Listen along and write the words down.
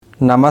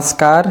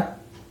नमस्कार।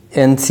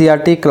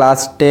 NCERT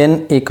class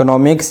 10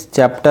 economics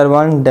chapter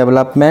 1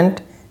 development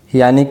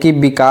यानी कि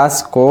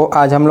विकास को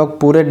आज हम लोग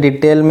पूरे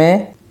डिटेल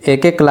में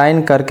एक एक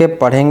लाइन करके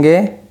पढ़ेंगे।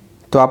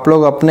 तो आप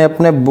लोग अपने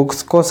अपने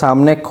बुक्स को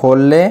सामने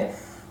खोल लें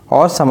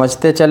और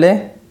समझते चले।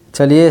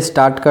 चलिए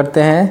स्टार्ट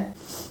करते हैं।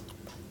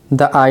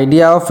 द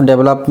आइडिया ऑफ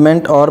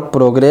डेवलपमेंट और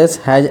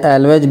progress has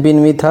always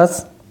been with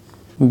us.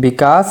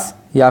 विकास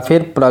या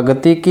फिर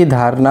प्रगति की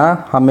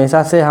धारणा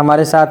हमेशा से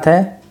हमारे साथ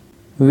है।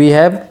 We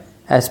have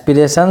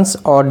aspirations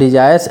or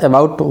desires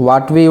about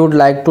what we would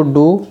like to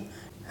do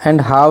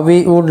and how we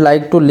would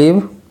like to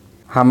live।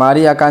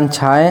 हमारी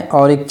आकांक्षाएं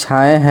और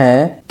इच्छाएं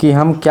हैं कि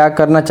हम क्या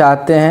करना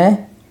चाहते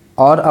हैं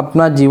और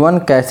अपना जीवन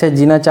कैसे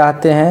जीना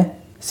चाहते हैं।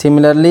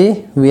 Similarly,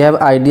 we have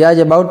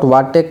ideas about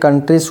what a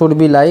country should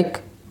be like।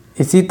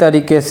 इसी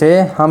तरीके से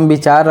हम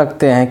विचार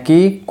रखते हैं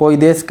कि कोई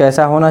देश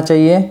कैसा होना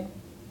चाहिए।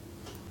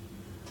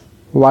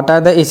 What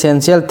are the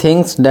essential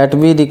things that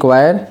we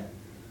require।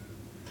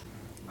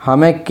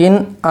 हमें किन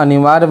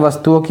अनिवार्य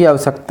वस्तुओं की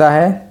आवश्यकता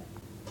है।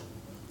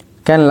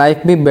 Can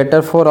life be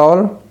better for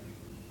all.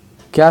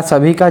 क्या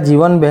सभी का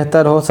जीवन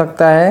बेहतर हो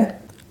सकता है।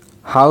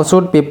 How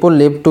should people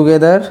live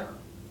together.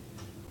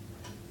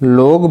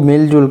 लोग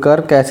मिलजुल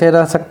कर कैसे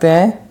रह सकते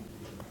हैं।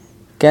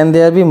 Can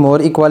there be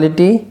more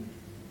equality.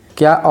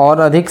 क्या और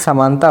अधिक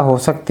समानता हो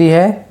सकती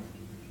है।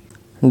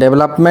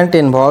 Development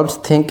involves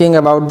thinking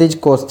about these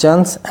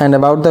questions and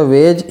about the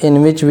ways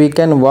in which we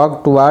can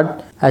work toward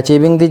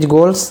achieving these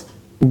goals.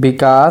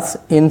 विकास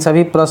इन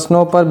सभी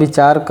प्रश्नों पर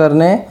विचार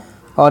करने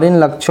और इन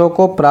लक्ष्यों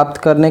को प्राप्त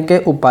करने के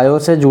उपायों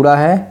से जुड़ा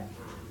है।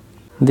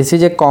 This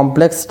is a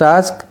complex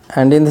task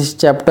and in this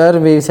chapter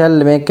we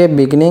shall make a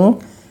beginning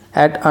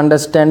at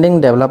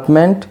understanding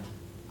development.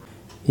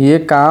 ये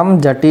काम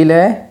जटिल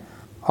है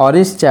और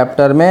इस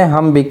चैप्टर में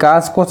हम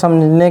विकास को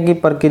समझने की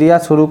प्रक्रिया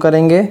शुरू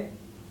करेंगे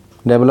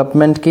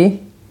डेवलपमेंट की।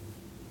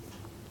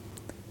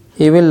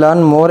 You will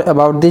learn more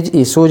about these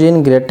issues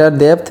in greater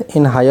depth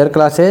in higher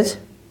classes.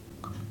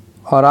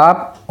 और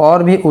आप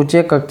और भी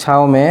ऊंचे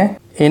कक्षाओं में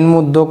इन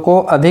मुद्दों को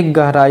अधिक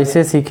गहराई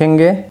से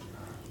सीखेंगे।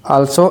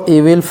 Also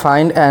you will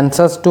find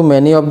answers to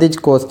many of these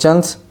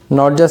questions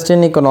not just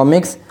in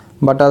economics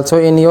but also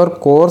in your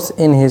course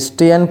in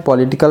history and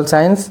political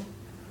science.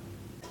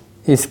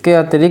 इसके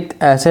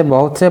अतिरिक्त ऐसे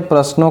बहुत से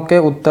प्रश्नों के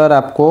उत्तर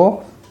आपको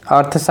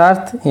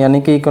अर्थशास्त्र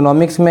यानी कि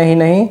इकोनॉमिक्स में ही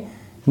नहीं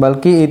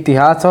बल्कि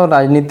इतिहास और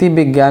राजनीति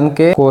विज्ञान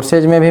के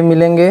कोर्सेज में भी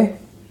मिलेंगे।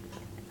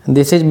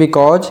 This is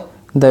because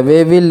the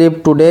way we live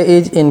today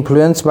is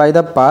influenced by the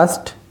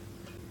past.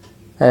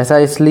 ऐसा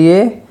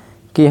इसलिए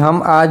कि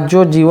हम आज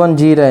जो जीवन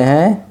जी रहे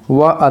हैं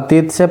वह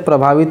अतीत से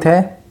प्रभावित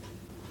है।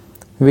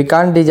 We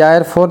can't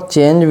desire for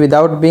change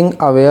without being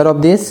aware of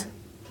this.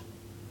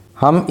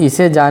 हम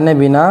इसे जाने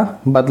बिना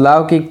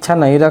बदलाव की इच्छा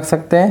नहीं रख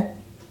सकते।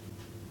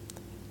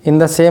 In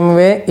the same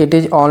way it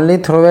is only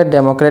through a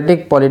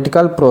democratic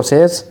political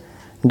process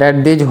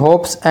that these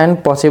hopes and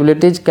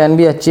possibilities can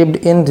be achieved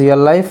in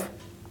real life.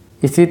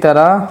 इसी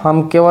तरह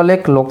हम केवल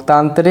एक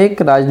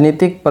लोकतांत्रिक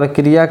राजनीतिक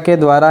प्रक्रिया के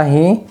द्वारा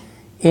ही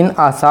इन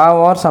आशाओं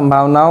और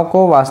संभावनाओं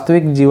को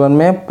वास्तविक जीवन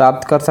में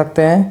प्राप्त कर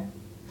सकते हैं।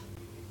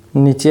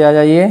 नीचे आ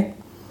जाइए।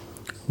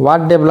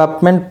 What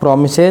development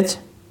promises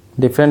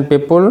different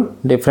people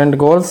different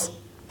goals.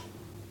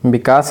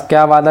 विकास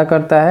क्या वादा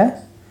करता है।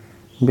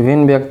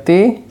 विभिन्न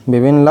व्यक्ति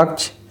विभिन्न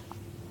लक्ष्य।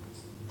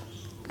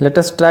 Let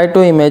us try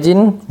to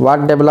imagine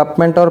what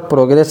development और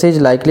progress is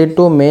likely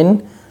to mean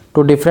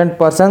to different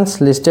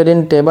persons listed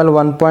in table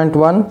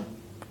 1.1।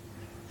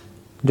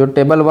 जो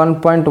टेबल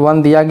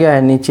 1.1 दिया गया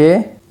है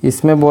नीचे,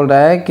 इसमें बोल रहा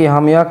है कि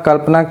हम यह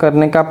कल्पना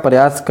करने का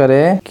प्रयास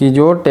करें कि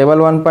जो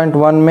टेबल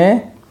 1.1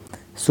 में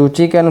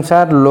सूची के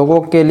अनुसार लोगों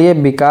के लिए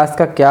विकास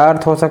का क्या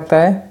अर्थ हो सकता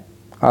है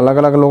अलग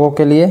अलग लोगों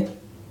के लिए।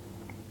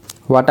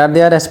 What are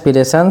their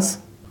aspirations.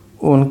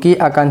 उनकी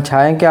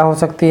आकांक्षाएं क्या हो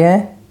सकती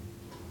हैं।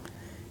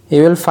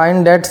 You will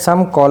find that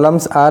some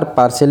columns are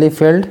partially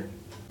filled.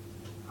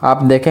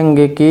 आप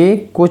देखेंगे कि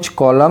कुछ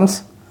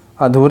कॉलम्स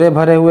अधूरे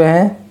भरे हुए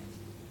हैं।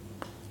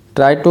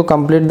 Try to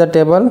complete the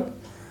table.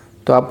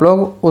 तो आप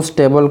लोग उस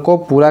टेबल को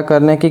पूरा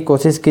करने की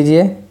कोशिश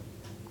कीजिए।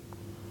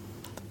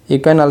 You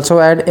can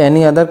also add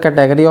any other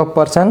category of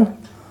person.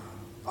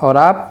 और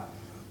आप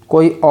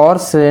कोई और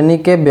श्रेणी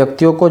के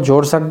व्यक्तियों को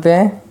जोड़ सकते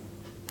हैं।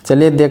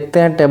 चलिए देखते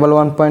हैं table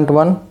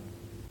 1.1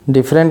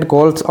 different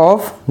goals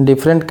of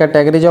different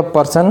categories of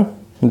person.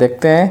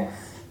 देखते हैं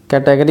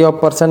कैटेगरी ऑफ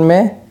पर्सन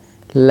में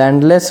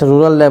लैंडलेस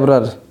रूरल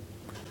लेबरर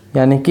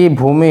यानी कि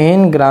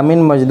भूमिहीन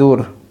ग्रामीण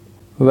मजदूर,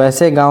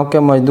 वैसे गांव के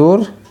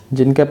मजदूर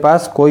जिनके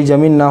पास कोई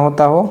ज़मीन ना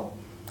होता हो।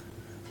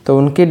 तो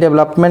उनकी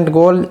डेवलपमेंट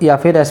गोल या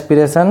फिर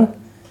एस्पिरेशन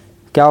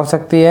क्या हो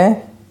सकती है।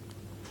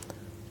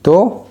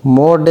 तो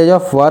more days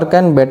of work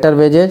and better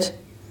wages.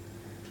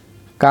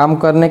 काम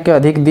करने के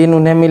अधिक दिन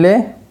उन्हें मिले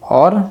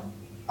और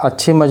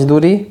अच्छी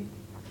मजदूरी।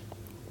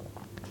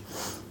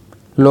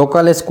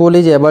 Local school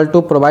is able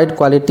to provide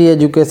quality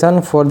education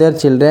for their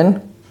children.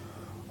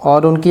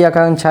 और उनकी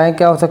आकांक्षाएं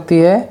क्या हो सकती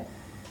है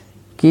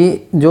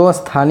कि जो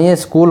स्थानीय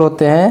स्कूल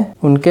होते हैं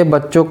उनके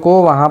बच्चों को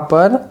वहाँ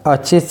पर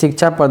अच्छी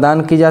शिक्षा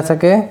प्रदान की जा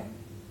सके।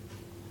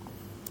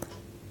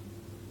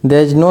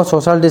 There is no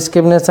social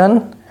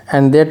discrimination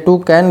and they too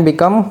can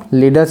become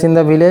leaders in the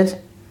village.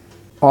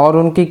 और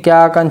उनकी क्या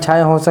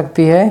आकांक्षाएं हो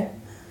सकती है,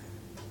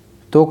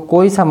 तो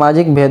कोई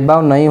सामाजिक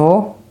भेदभाव नहीं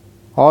हो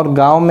और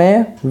गांव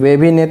में वे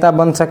भी नेता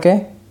बन सके।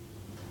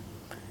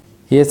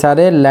 ये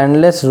सारे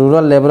लैंडलेस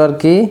रूरल लेबरर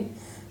की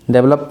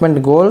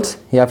डेवलपमेंट गोल्स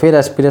या फिर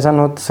एस्पिरेशन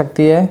हो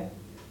सकती है।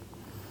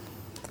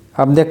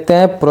 अब देखते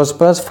हैं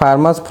prosperous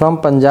farmers from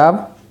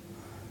Punjab.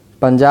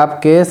 Punjab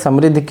के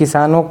समृद्ध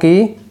किसानों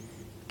की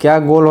क्या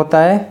गोल होता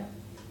है,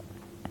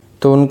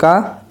 तो उनका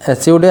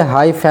achieved a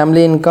high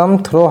family income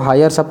through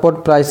higher support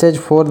prices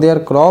for their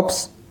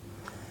crops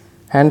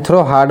and through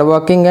hard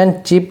working and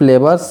cheap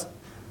labours.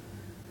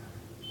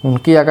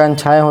 उनकी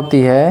आकांक्षाएं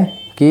होती है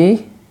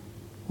कि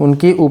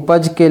उनकी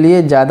उपज के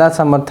लिए ज़्यादा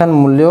समर्थन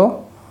मूल्यों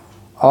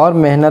और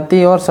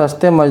मेहनती और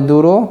सस्ते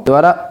मजदूरों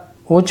द्वारा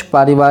उच्च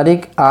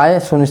पारिवारिक आय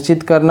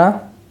सुनिश्चित करना,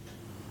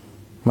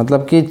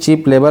 मतलब कि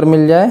चीप लेबर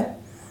मिल जाए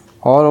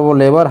और वो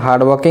लेबर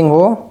हार्ड वर्किंग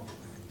हो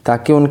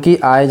ताकि उनकी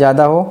आय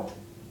ज़्यादा हो।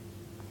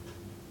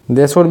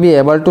 They should be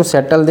able to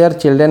settle their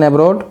children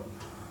abroad.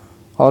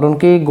 और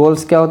उनकी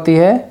गोल्स क्या होती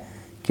है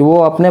कि वो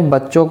अपने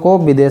बच्चों को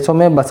विदेशों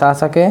में बसा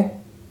सके।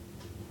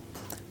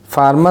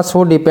 Farmers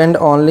who depend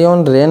only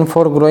on rain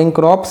for growing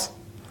crops.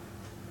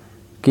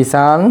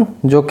 किसान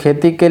जो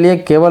खेती के लिए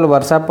केवल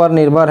वर्षा पर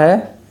निर्भर है,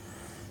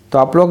 तो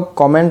आप लोग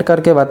कमेंट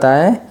करके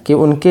बताएं कि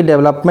उनकी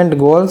डेवलपमेंट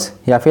गोल्स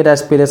या फिर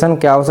एस्पिरेशन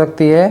क्या हो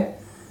सकती है,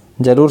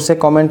 ज़रूर से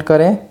कमेंट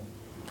करें।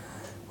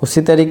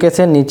 उसी तरीके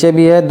से नीचे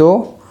भी है 2,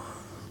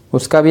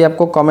 उसका भी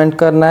आपको कमेंट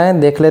करना है।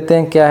 देख लेते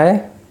हैं क्या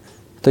है।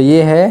 तो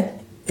ये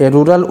है a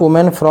rural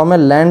women from a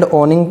land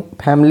owning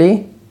family.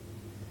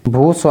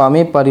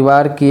 भूस्वामी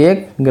परिवार की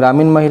एक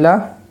ग्रामीण महिला,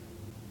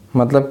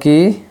 मतलब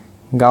कि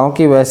गांव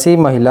की वैसी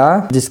महिला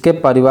जिसके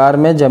परिवार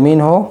में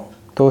ज़मीन हो,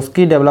 तो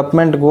उसकी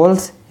डेवलपमेंट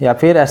गोल्स या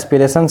फिर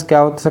एस्पिरेशंस क्या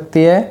हो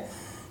सकती है,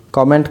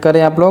 कमेंट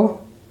करें आप लोग।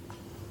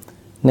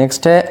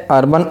 नेक्स्ट है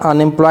अर्बन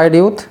अनएम्प्लॉयड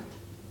यूथ,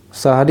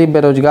 शहरी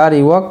बेरोजगार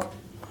युवक,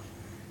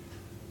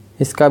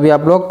 इसका भी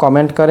आप लोग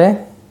कमेंट करें।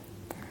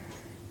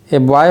 A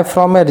boy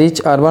from a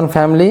rich urban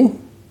family,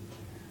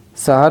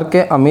 शहर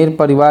के अमीर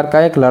परिवार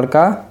का एक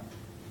लड़का,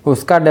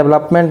 उसका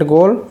डेवलपमेंट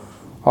गोल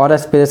और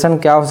एस्पिरेशन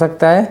क्या हो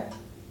सकता है,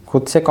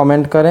 खुद से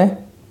कमेंट करें।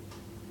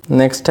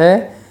 नेक्स्ट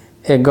है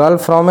a girl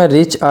from a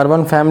rich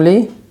urban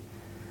family,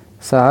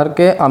 शहर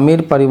के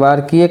अमीर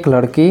परिवार की एक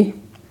लड़की,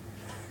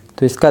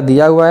 तो इसका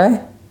दिया हुआ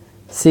है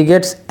she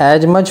gets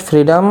as much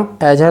freedom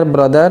as her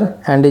brother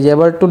and is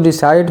able to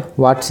decide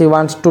what she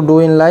wants to do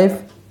in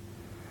life.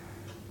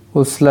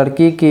 उस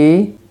लड़की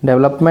की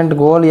डेवलपमेंट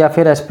गोल या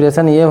फिर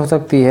एस्पिरेशन ये हो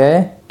सकती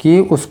है कि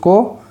उसको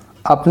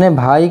अपने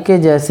भाई के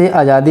जैसी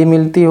आज़ादी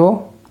मिलती हो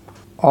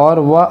और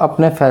वह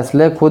अपने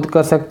फैसले खुद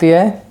कर सकती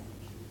है।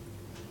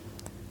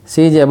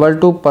 She is able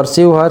to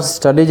pursue her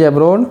studies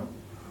abroad,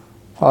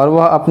 और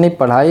वह अपनी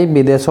पढ़ाई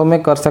विदेशों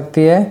में कर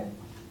सकती है।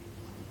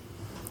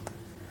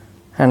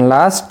 And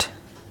last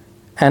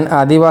an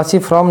Adivasi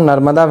from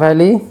Narmada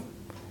valley,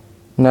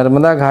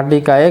 Narmada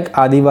घाटी का एक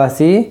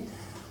आदिवासी,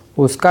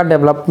 उसका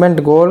डेवलपमेंट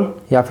गोल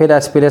या फिर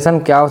एस्पिरेशन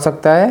क्या हो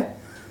सकता है,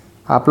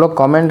 आप लोग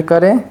कमेंट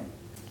करें।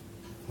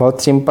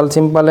 बहुत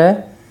सिंपल है,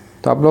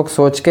 तो आप लोग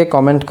सोच के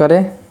कमेंट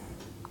करें।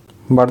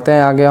 बढ़ते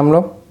हैं आगे हम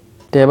लोग।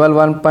 टेबल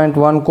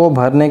 1.1 को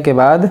भरने के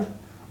बाद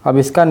अब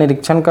इसका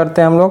निरीक्षण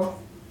करते हैं हम लोग।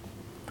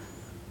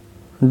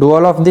 Do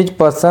all of these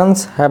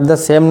persons have the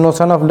same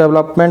notion of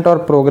development और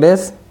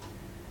प्रोग्रेस।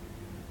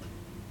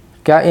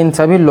 क्या इन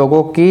सभी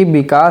लोगों की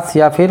विकास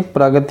या फिर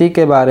प्रगति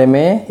के बारे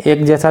में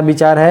एक जैसा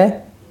विचार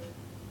है?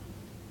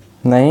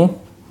 नहीं,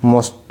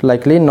 most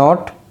likely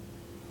not.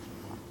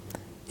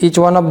 Each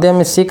one of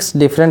them seeks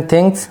different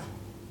things,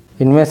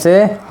 इनमें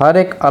से हर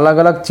एक अलग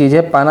अलग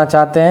चीज़ें पाना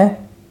चाहते हैं।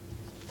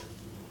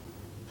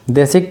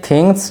 They seek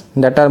things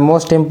that are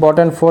most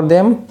important for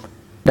them,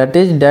 that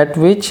is that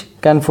which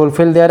can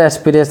fulfil their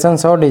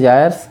aspirations or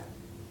desires.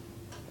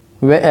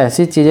 वे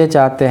ऐसी चीज़ें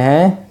चाहते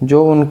हैं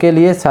जो उनके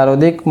लिए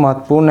सर्वाधिक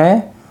महत्वपूर्ण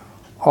है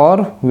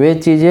और वे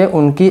चीज़ें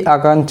उनकी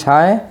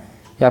आकांक्षाएं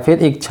या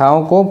फिर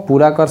इच्छाओं को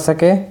पूरा कर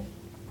सके।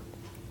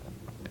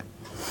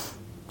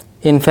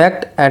 In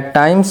fact, at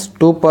times,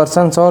 two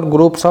persons or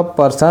groups of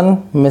person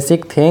may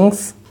seek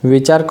things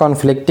which are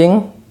conflicting.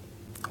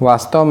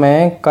 वास्तव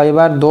में कई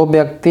बार 2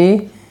 व्यक्ति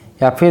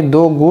या फिर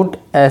 2 गुट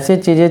ऐसी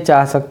चीज़ें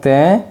चाह सकते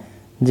हैं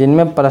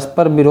जिनमें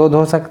परस्पर विरोध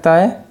हो सकता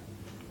है,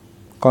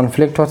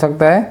 कॉन्फ्लिक्ट हो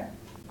सकता है।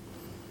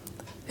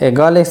 A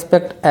girl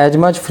expects as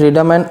much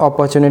freedom and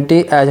opportunity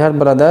as her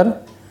brother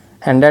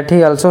and that he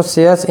also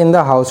shares in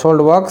the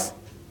household works.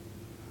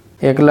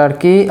 एक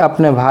लड़की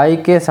अपने भाई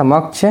के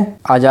समक्ष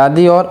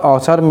आज़ादी और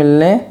अवसर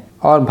मिलने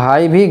और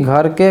भाई भी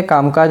घर के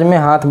कामकाज में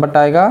हाथ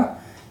बटाएगा,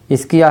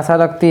 इसकी आशा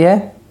रखती है।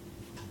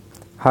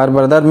 हर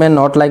ब्रदर में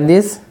नॉट लाइक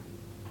दिस,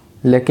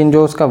 लेकिन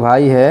जो उसका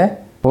भाई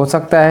है हो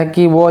सकता है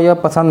कि वो यह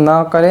पसंद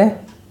ना करे।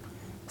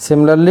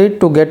 Similarly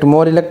to get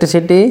more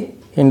electricity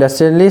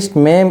industrialist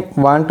में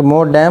वांट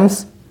मोर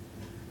डैम्स।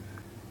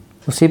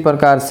 उसी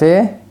प्रकार से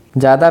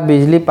ज़्यादा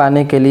बिजली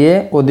पाने के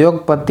लिए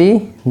उद्योगपति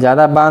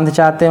ज़्यादा बांध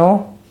चाहते हों।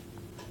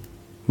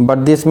 बट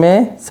दिस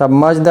में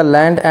submerge the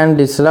land and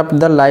disrupt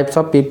the lives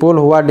of people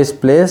who are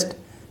displaced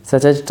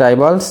such as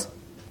tribals.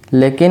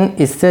 लेकिन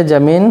इससे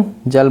ज़मीन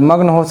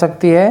जलमग्न हो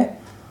सकती है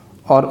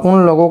और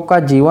उन लोगों का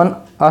जीवन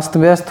अस्त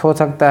व्यस्त हो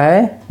सकता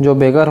है जो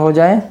बेघर हो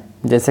जाएं,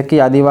 जैसे कि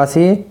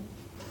आदिवासी।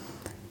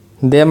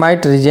 They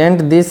might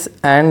regent this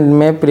and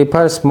may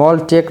prefer small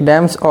check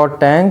dams और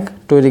tank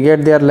to irrigate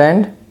there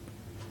land.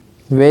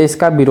 वे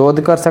इसका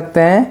विरोध कर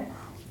सकते हैं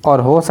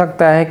और हो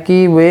सकता है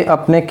कि वे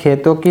अपने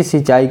खेतों की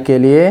सिंचाई के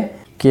लिए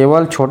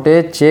केवल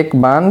छोटे चेक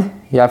बांध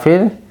या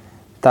फिर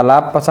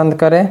तालाब पसंद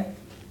करें।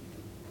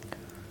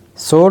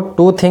 सो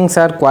two things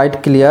are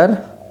quite clear.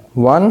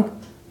 One,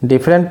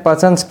 different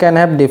persons can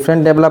have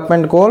different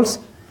development goals,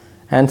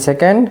 and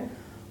second,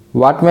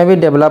 what may be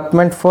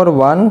development for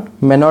one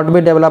may not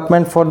be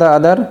development for the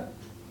other।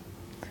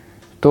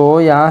 तो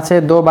यहाँ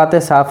से दो बातें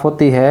साफ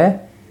होती है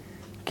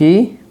कि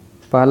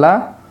पहला,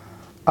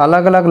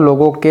 अलग अलग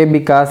लोगों के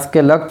विकास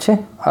के लक्ष्य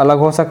अलग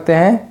हो सकते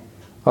हैं,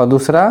 और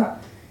दूसरा,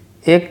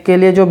 एक के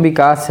लिए जो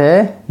विकास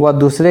है वह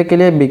दूसरे के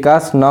लिए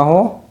विकास ना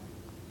हो।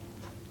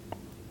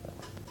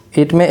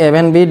 It may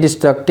even be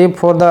destructive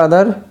for the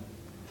other,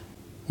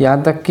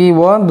 यहाँ तक कि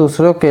वह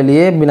दूसरों के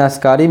लिए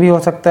विनाशकारी भी हो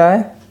सकता है।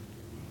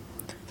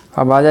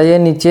 अब आ जाइए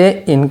नीचे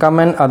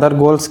इनकम एंड अदर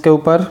गोल्स के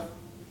ऊपर,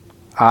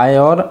 आय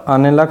और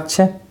अन्य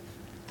लक्ष्य।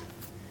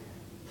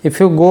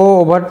 If you go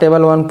over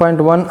table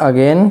 1.1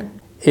 again,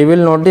 you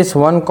will notice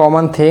one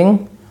common thing.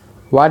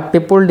 What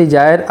people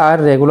desire are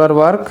regular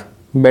work,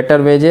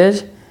 better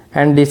wages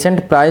and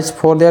decent price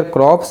for their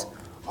crops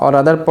or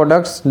other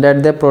products that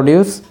they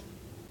produce.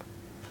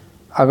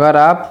 अगर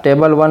आप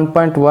table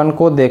 1.1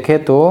 को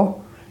देखें तो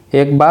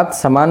एक बात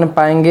सामान्य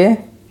पाएंगे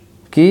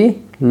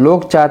कि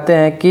लोग चाहते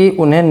हैं कि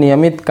उन्हें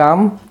नियमित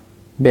काम,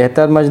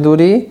 बेहतर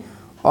मजदूरी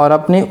और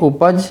अपनी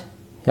उपज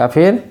या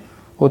फिर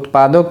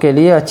उत्पादों के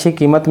लिए अच्छी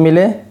कीमत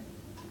मिले।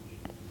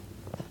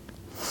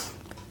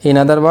 In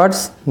other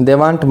words, they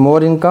want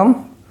more income.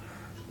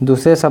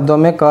 दूसरे शब्दों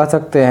में कह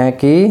सकते हैं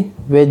कि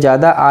वे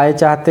ज़्यादा आय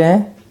चाहते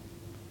हैं।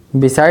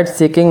 Besides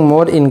seeking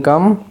more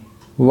income,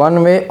 one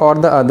way or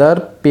the other,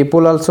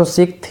 people also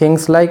seek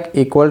things like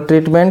equal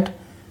treatment,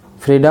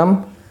 freedom,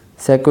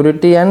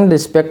 security and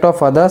respect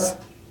of others.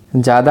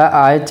 ज़्यादा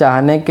आय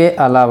चाहने के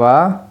अलावा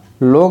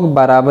लोग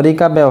बराबरी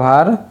का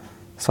व्यवहार,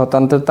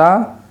 स्वतंत्रता,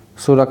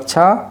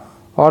 सुरक्षा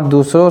और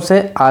दूसरों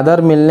से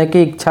आदर मिलने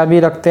की इच्छा भी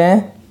रखते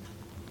हैं।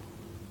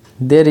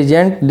 दे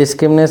रिजेंट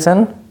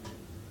डिस्क्रिमिनेशन,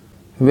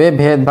 वे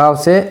भेदभाव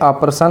से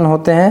अप्रसन्न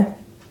होते हैं।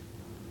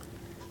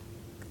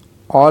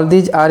 All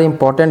these are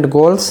important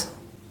goals,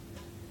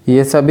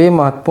 ये सभी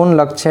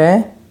महत्वपूर्ण लक्ष्य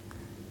हैं।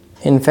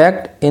 In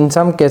fact, in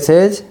some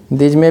cases,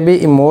 these may be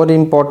more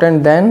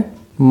important than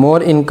more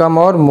income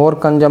or more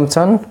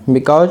consumption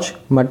because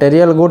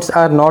material goods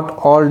are not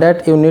all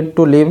that you need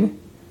to live।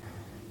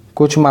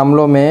 कुछ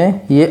मामलों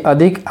में ये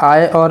अधिक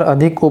आय और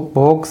अधिक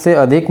उपभोग से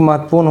अधिक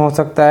महत्वपूर्ण हो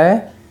सकता है,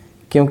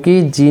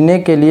 क्योंकि जीने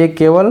के लिए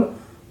केवल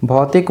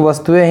भौतिक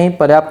वस्तुएं ही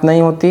पर्याप्त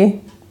नहीं होती।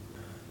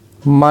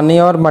 Money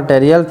or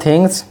material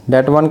things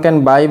that one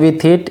can buy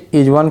with it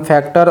is one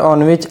factor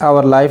on which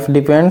our life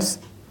depends।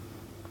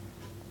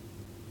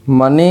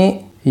 Money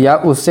या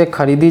उससे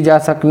खरीदी जा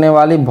सकने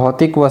वाली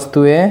भौतिक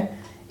वस्तुएं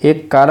एक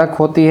कारक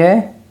होती है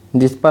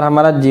जिस पर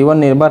हमारा जीवन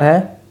निर्भर है।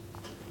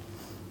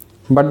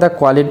 But the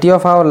quality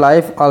of our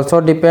life also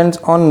depends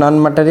on non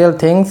material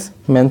things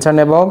mention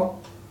above.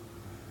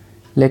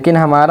 लेकिन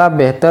हमारा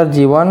बेहतर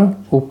जीवन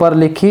ऊपर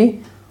लिखी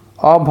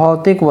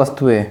अभौतिक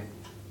वस्तुएं,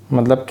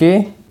 मतलब कि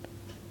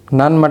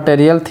नॉन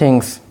मटेरियल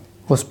थिंग्स,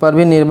 उस पर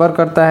भी निर्भर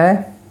करता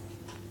है।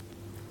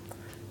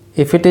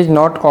 If it is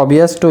not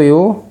obvious to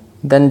you,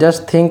 then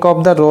just think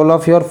of the role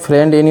of your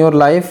friend in your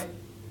life।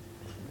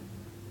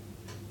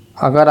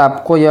 अगर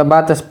आपको यह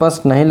बात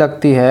स्पष्ट नहीं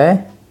लगती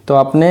है तो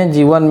अपने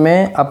जीवन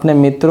में अपने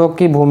मित्रों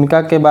की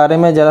भूमिका के बारे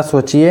में ज़रा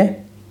सोचिए।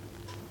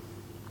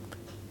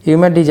 You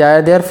may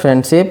desire their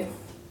friendship,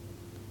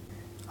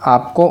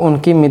 आपको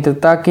उनकी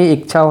मित्रता की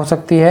इच्छा हो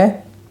सकती है।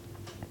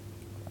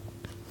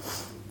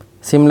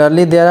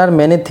 Similarly, there are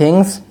many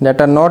things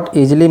that are not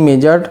easily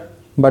measured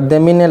but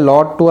they mean a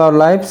lot to our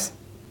lives।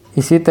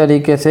 इसी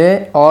तरीके से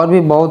और भी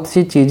बहुत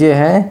सी चीज़ें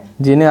हैं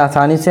जिन्हें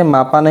आसानी से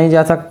मापा नहीं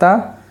जा सकता,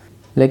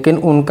 लेकिन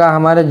उनका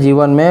हमारे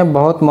जीवन में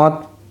बहुत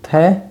महत्व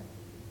है।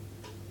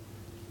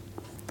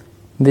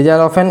 These are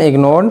often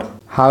ignored,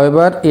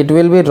 however it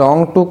will be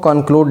wrong to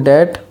conclude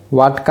that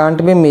what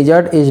can't be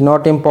measured is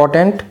not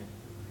important।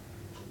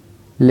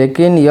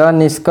 लेकिन यह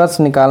निष्कर्ष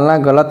निकालना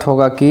गलत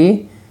होगा कि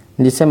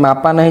जिसे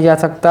मापा नहीं जा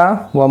सकता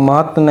वह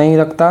महत्व नहीं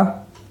रखता।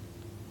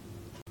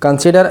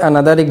 Consider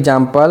another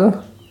example।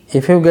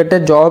 If you get a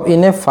job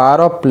in a far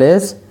off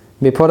place,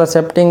 before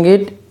accepting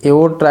it, you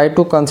would try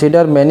to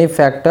consider many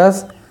factors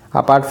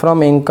apart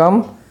from income,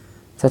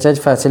 such as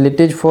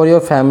facilities for your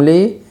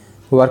family,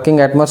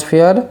 working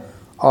atmosphere,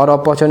 or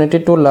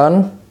opportunity to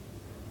learn।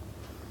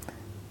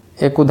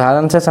 एक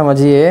उदाहरण से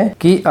समझिए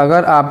कि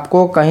अगर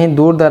आपको कहीं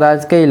दूर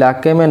दराज के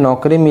इलाके में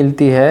नौकरी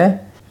मिलती है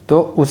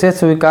तो उसे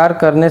स्वीकार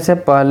करने से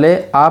पहले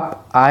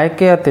आप आय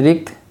के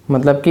अतिरिक्त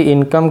मतलब कि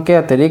इनकम के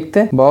अतिरिक्त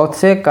बहुत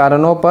से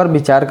कारणों पर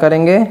विचार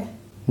करेंगे,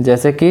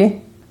 जैसे कि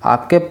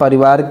आपके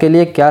परिवार के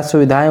लिए क्या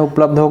सुविधाएं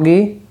उपलब्ध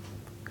होगी,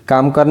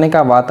 काम करने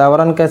का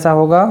वातावरण कैसा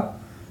होगा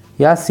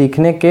या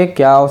सीखने के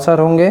क्या अवसर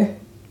होंगे।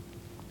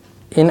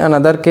 In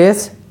another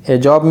case A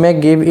job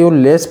में गिव यू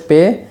लेस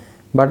पे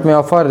बट में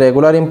offer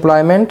regular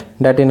employment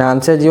that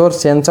इन्हांसेज your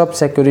sense of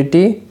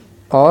security.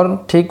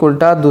 और ठीक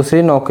उल्टा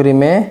दूसरी नौकरी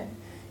में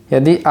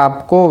यदि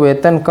आपको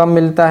वेतन कम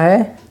मिलता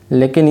है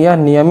लेकिन यह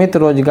नियमित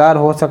रोजगार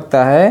हो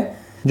सकता है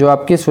जो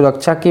आपकी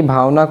सुरक्षा की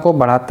भावना को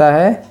बढ़ाता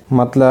है।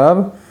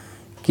 मतलब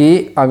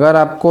कि अगर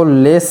आपको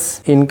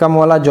लेस इनकम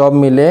वाला जॉब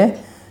मिले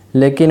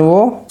लेकिन वो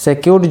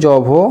सिक्योर्ड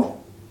जॉब हो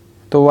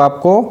तो वो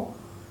आपको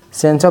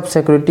सेंस ऑफ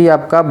सिक्योरिटी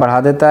आपका बढ़ा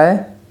देता है।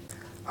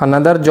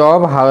 अनदर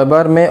जॉब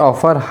हाउएवर में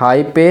ऑफर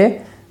हाई पे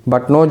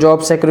but no job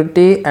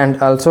security and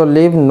also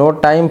leave no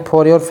time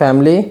for your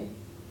family.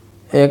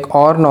 एक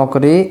और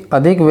नौकरी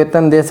अधिक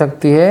वेतन दे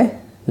सकती है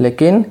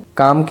लेकिन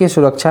काम की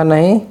सुरक्षा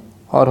नहीं,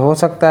 और हो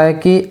सकता है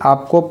कि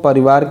आपको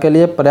परिवार के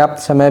लिए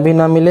पर्याप्त समय भी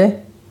ना मिले।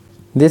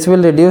 This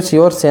will reduce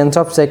your sense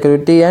of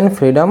security and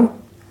freedom.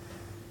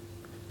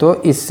 तो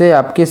इससे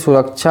आपकी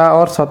सुरक्षा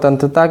और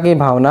स्वतंत्रता की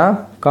भावना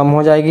कम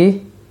हो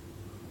जाएगी।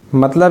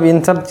 मतलब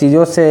इन सब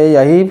चीज़ों से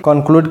यही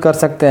कंक्लूड कर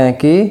सकते हैं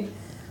कि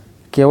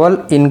केवल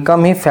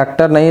इनकम ही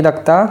फैक्टर नहीं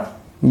रखता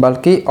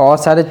बल्कि और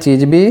सारे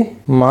चीज़ भी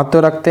महत्व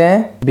रखते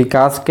हैं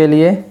विकास के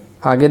लिए।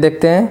 आगे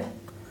देखते हैं।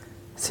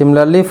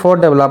 Similarly for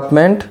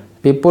development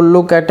people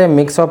look at A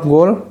mix of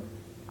goal.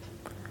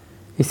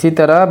 इसी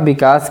तरह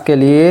विकास के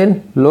लिए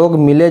लोग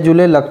मिले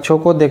जुले लक्ष्यों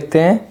को देखते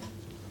हैं।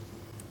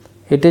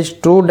 It is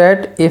true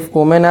that if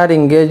women are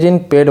engage in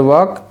paid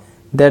work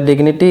there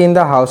dignity in the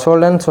house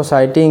hold and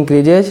society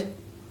increases.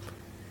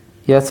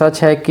 यह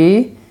सच है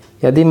कि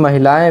यदि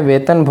महिलाएं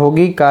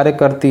वेतनभोगी कार्य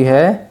करती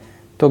है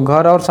तो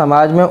घर और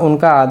समाज में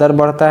उनका आदर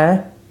बढ़ता है।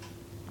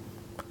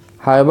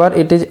 However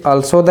it is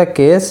also the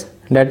case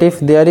that if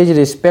there is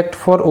respect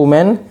for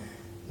women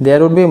there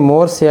would be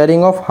more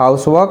sharing of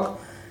housework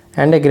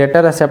and a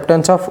greater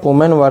acceptance of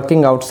women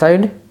working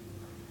outside।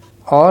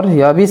 और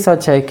यह भी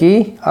सच है कि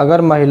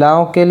अगर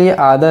महिलाओं के लिए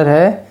आदर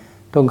है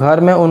तो घर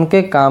में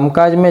उनके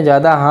कामकाज में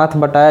ज़्यादा हाथ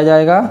बटाया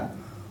जाएगा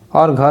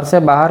और घर से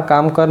बाहर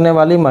काम करने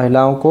वाली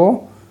महिलाओं को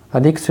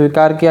अधिक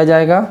स्वीकार किया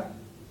जाएगा।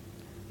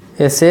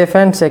 A safe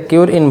and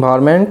secure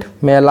environment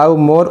may allow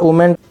more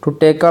women to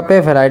take up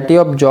a variety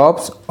of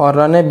jobs or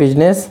run a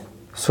business।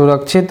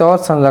 सुरक्षित और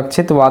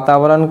संरक्षित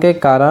वातावरण के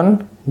कारण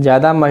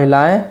ज़्यादा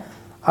महिलाएं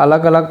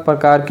अलग अलग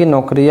प्रकार की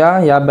नौकरियां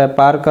या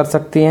व्यापार कर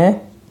सकती हैं।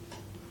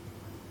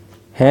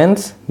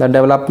 Hence, the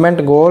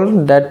development goal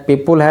that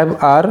people have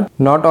are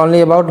not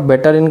only about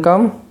better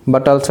income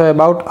but also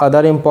about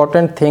other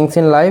important things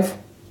in life।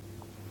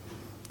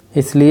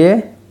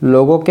 इसलिए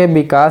लोगों के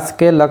विकास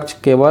के लक्ष्य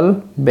केवल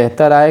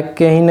बेहतर आय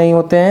के ही नहीं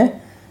होते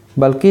हैं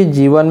बल्कि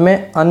जीवन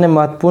में अन्य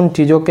महत्वपूर्ण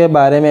चीज़ों के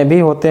बारे में भी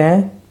होते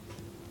हैं।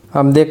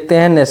 अब देखते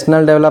हैं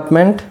नेशनल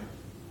डेवलपमेंट,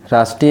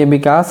 राष्ट्रीय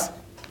विकास।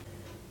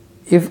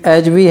 If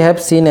as we have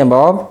seen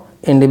above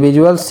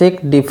individual seek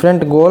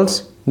different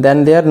goals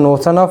then there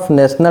notion of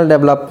national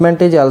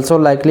development is also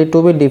likely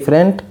to be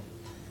different.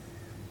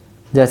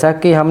 जैसा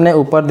कि हमने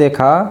ऊपर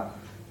देखा,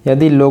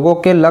 यदि लोगों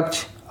के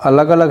लक्ष्य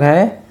अलग अलग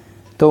हैं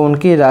तो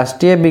उनकी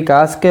राष्ट्रीय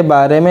विकास के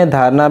बारे में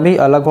धारणा भी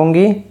अलग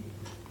होंगी।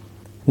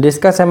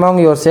 Discuss among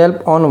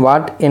yourself on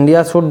what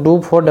India should do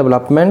for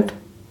development.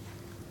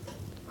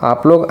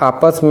 आप लोग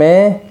आपस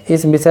में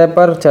इस विषय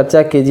पर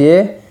चर्चा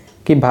कीजिए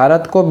कि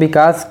भारत को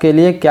विकास के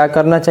लिए क्या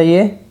करना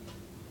चाहिए।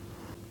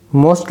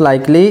 Most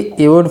likely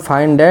you would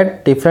find that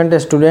different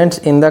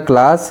students in the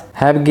class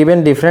have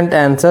given different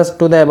answers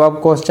to the above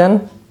question.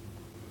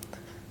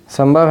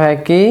 संभव है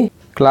कि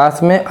क्लास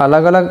में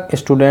अलग अलग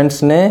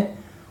स्टूडेंट्स ने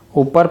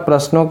ऊपर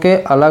प्रश्नों के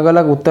अलग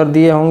अलग उत्तर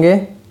दिए होंगे।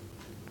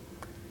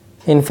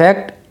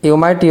 In fact you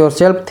might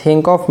yourself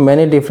think of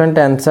many different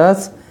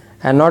answers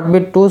and not be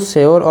too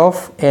sure of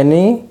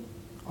any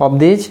of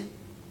these।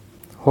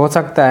 हो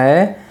सकता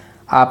है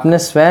आपने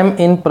स्वयं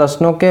इन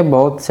प्रश्नों के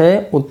बहुत से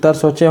उत्तर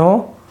सोचे हों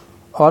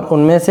और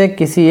उनमें से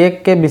किसी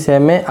एक के विषय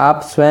में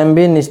आप स्वयं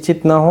भी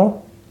निश्चित न हो।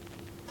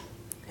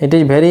 It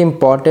is very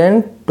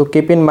important to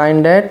keep in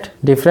mind that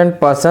different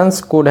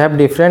persons could have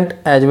different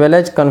as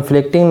well as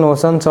conflicting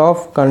notions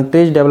of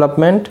country's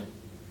development।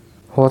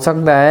 हो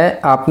सकता है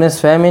आपने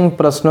स्वयं इन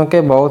प्रश्नों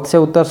के बहुत से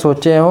उत्तर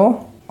सोचे हों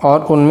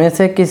और उनमें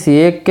से किसी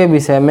एक के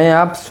विषय में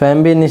आप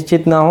स्वयं भी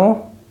निश्चित ना हो।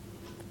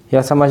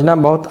 यह समझना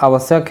बहुत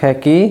आवश्यक है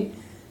कि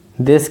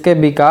देश के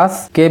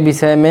विकास के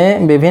विषय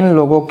में विभिन्न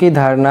लोगों की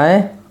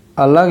धारणाएं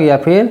अलग या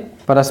फिर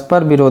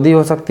परस्पर विरोधी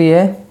हो सकती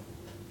है।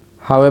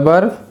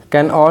 However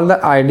can all the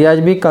ideas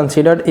be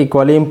considered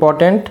equally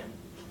important.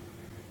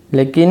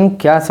 लेकिन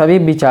क्या सभी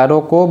विचारों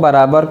को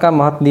बराबर का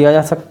महत्व दिया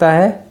जा सकता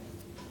है?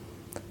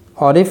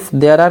 और if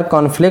there are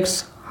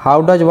conflicts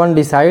how does one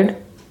decide.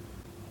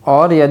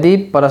 और यदि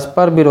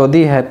परस्पर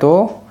विरोधी है तो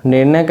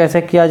निर्णय कैसे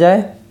किया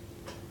जाए?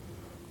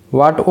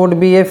 What would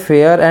be a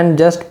fair and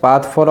just path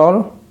for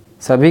all.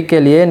 सभी के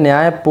लिए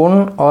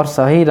न्यायपूर्ण और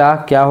सही राह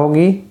क्या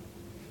होगी?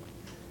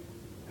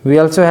 We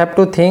also have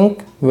to think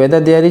whether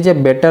there is a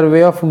better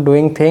way of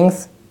doing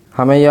things,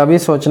 हमें यह भी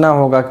सोचना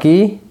होगा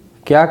कि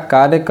क्या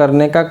कार्य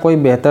करने का कोई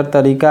बेहतर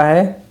तरीका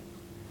है।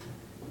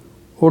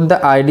 Would the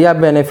idea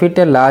benefit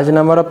a large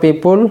number of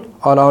people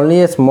और ओनली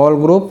ए स्मॉल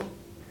ग्रुप,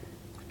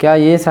 क्या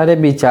ये सारे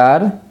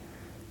विचार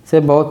से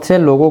बहुत से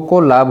लोगों को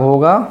लाभ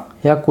होगा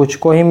या कुछ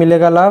को ही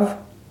मिलेगा लाभ।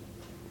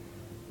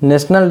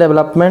 National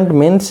development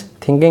means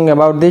thinking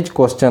about these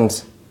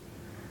questions,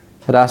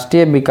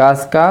 राष्ट्रीय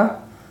विकास का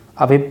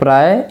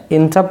अभिप्राय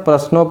इन सब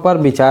प्रश्नों पर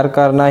विचार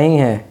करना ही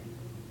है।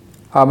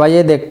 अब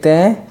आइए देखते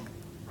हैं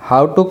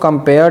how to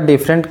compare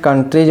different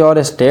countries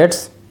और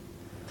स्टेट्स,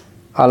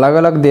 अलग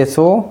अलग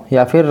देशों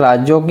या फिर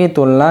राज्यों की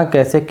तुलना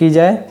कैसे की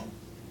जाए।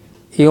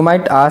 You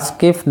might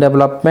ask if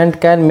development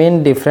can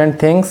mean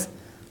different things,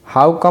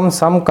 how come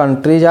some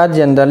countries are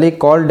generally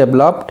called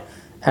developed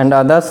and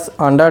others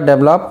under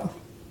developed.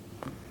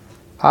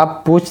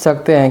 आप पूछ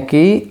सकते हैं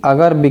कि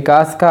अगर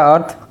विकास का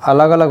अर्थ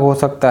अलग अलग हो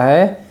सकता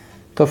है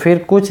तो फिर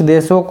कुछ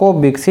देशों को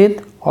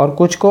विकसित और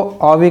कुछ को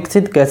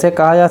अविकसित कैसे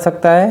कहा जा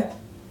सकता है।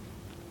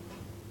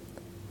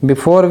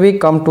 Before we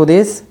come to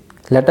this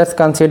let us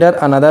consider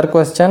another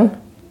question.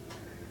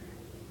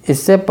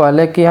 इससे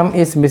पहले कि हम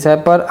इस विषय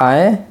पर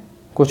आएँ,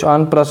 कुछ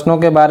अन्य प्रश्नों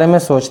के बारे में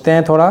सोचते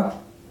हैं थोड़ा।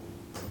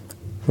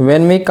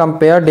 When we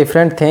compare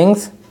different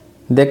things,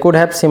 they could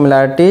have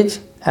similarities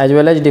as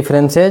well as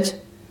differences.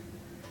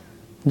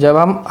 जब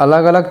हम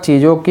अलग अलग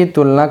चीज़ों की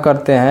तुलना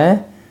करते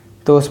हैं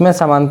तो उसमें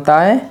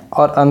समानताएं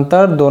और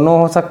अंतर दोनों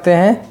हो सकते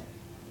हैं।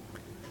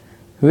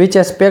 Which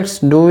aspects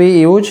do we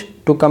use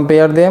to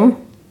compare them?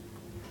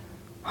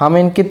 हम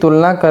इनकी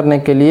तुलना करने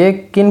के लिए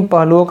किन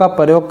पहलुओं का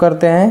प्रयोग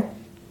करते हैं।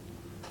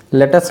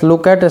 Let us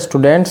look at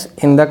students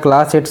in the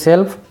class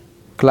itself.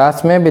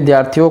 Class में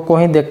विद्यार्थियों को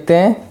ही देखते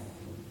हैं।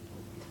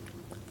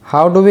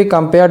 How do we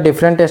compare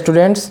different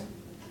students?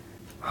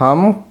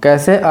 हम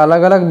कैसे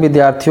अलग अलग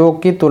विद्यार्थियों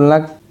की तुलना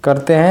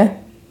करते हैं।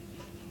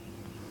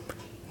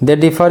 They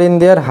differ in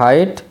their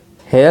height,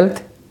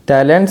 health,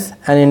 talents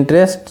and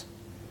interests.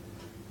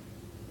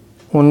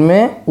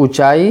 उनमें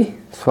ऊंचाई,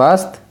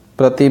 स्वास्थ्य,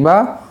 प्रतिभा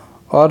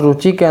और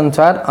रुचि के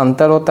अनुसार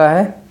अंतर होता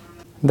है।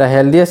 The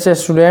healthiest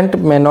student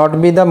may not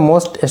be the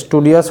most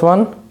studious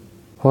one.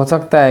 हो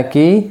सकता है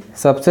कि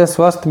सबसे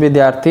स्वस्थ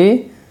विद्यार्थी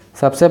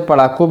सबसे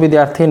पढ़ाकू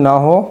विद्यार्थी न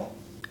हो।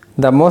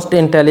 The most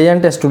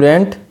intelligent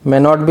student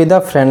may not be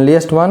the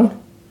friendliest one.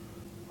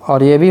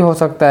 और ये भी हो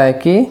सकता है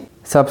कि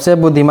सबसे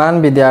बुद्धिमान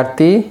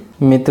विद्यार्थी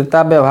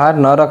मित्रता व्यवहार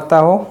न रखता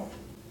हो।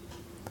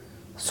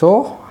 So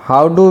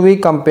how do we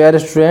compare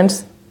students?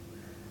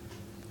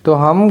 तो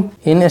हम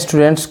इन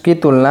स्टूडेंट्स की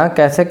तुलना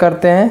कैसे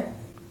करते हैं।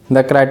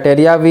 The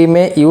criteria we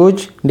may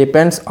use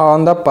depends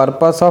on the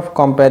purpose of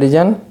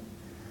comparison.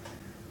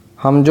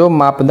 हम जो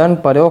मापदंड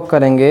प्रयोग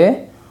करेंगे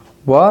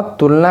वह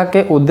तुलना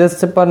के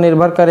उद्देश्य पर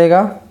निर्भर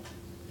करेगा।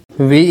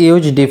 We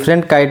use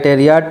different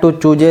criteria to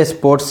choose a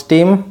sports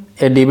team,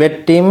 a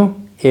debate team,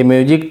 a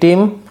music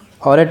team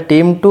और a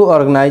team to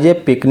organize a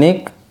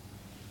picnic.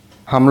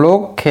 हम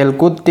लोग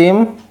खेलकूद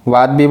टीम,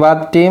 वाद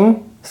विवाद टीम,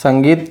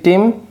 संगीत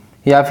टीम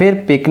या फिर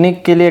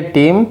पिकनिक के लिए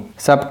टीम,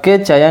 सबके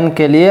चयन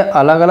के लिए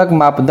अलग अलग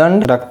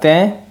मापदंड रखते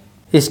हैं।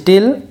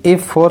 Still,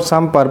 if for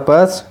some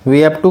purpose we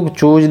have to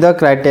choose the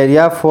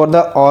criteria for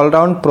the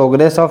all-round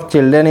progress of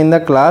children in the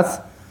class,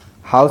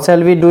 how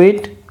shall we do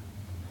it?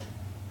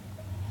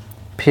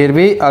 फिर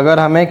भी अगर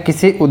हमें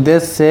किसी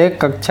उद्देश्य से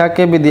कक्षा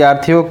के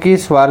विद्यार्थियों की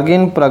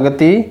सर्वांगीण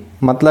प्रगति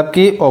मतलब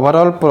कि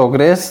ओवरऑल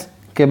प्रोग्रेस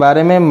के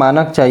बारे में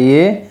मानक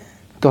चाहिए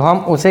तो हम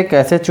उसे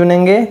कैसे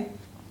चुनेंगे।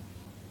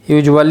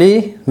 यूजुअली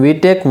वी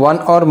टेक वन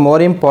और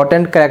more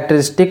important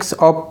characteristics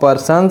of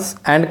persons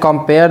and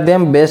compare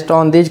them based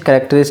on these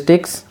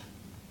characteristics.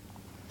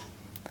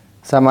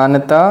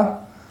 सामान्यतः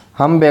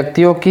हम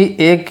व्यक्तियों की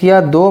एक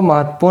या दो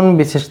महत्वपूर्ण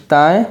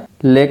विशेषताएं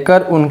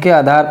लेकर उनके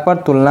आधार पर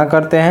तुलना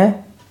करते हैं।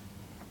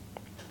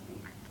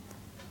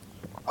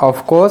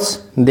 Of course,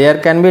 there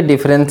can be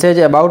differences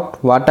about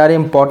what are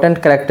important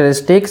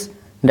characteristics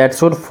that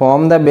should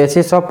form the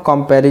basis of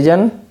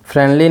comparison,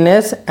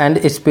 friendliness and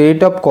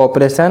spirit of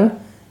cooperation,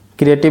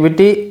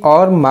 creativity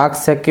और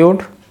marks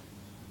secured।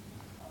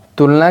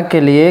 तुलना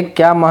के लिए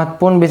क्या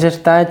महत्वपूर्ण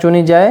विशेषताएं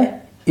चुनी जाए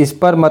इस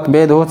पर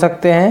मतभेद हो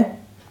सकते हैं,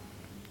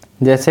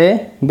 जैसे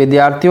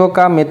विद्यार्थियों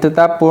का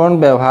मित्रतापूर्ण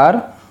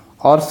व्यवहार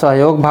और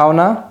सहयोग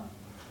भावना,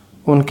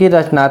 उनकी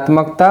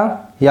रचनात्मकता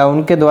या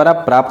उनके द्वारा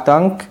प्राप्त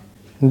अंक।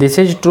 This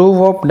is true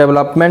of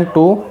development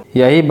too,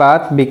 यही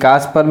बात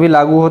विकास पर भी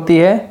लागू होती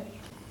है।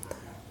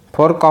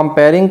 For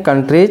comparing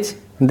countries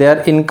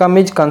their income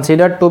is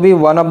considered to be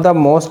one of the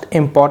most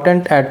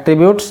important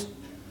attributes.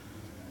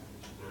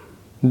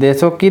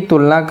 देशों की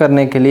तुलना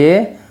करने के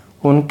लिए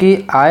उनकी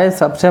आय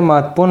सबसे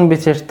महत्वपूर्ण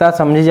विशेषता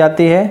समझी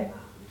जाती है।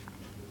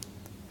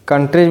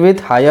 Countries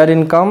with higher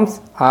incomes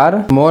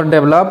are more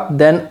developed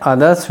than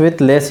others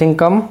with less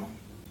income.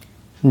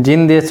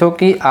 जिन देशों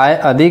की आय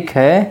अधिक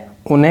है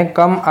उन्हें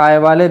कम आय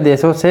वाले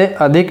देशों से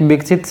अधिक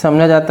विकसित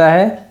समझा जाता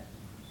है।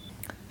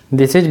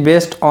 This is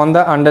based on the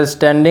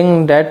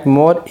understanding that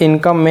more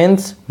income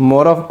means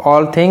more of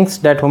all things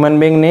that human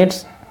being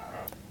needs.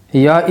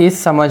 यह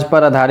इस समझ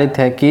पर आधारित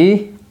है कि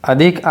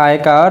अधिक आय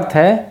का अर्थ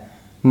है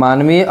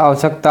मानवीय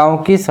आवश्यकताओं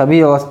की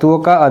सभी वस्तुओं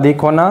का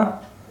अधिक होना।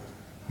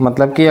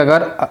 मतलब कि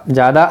अगर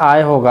ज़्यादा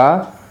आय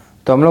होगा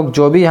तो हम लोग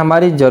जो भी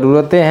हमारी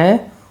ज़रूरतें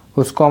हैं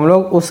उसको हम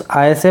लोग उस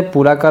आय से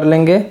पूरा कर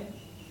लेंगे।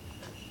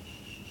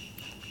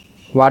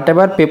 वाट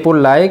ever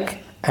people like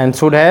and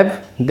should have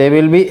they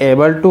will be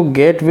able to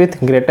get with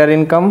greater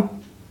income.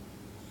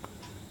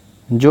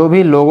 जो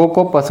भी लोगों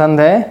को पसंद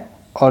है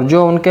और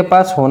जो उनके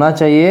पास होना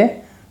चाहिए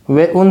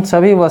वे उन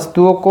सभी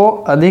वस्तुओं को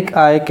अधिक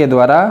आय के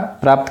द्वारा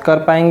प्राप्त कर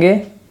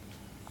पाएंगे।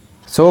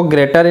 So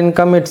greater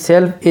income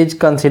itself is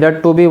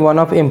considered to be one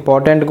of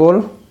important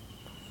गोल।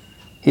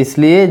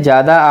 इसलिए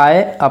ज़्यादा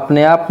आय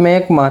अपने आप में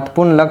एक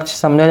महत्वपूर्ण लक्ष्य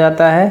समझा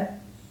जाता है।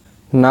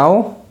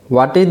 Now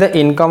what is the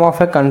income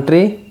of a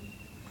country.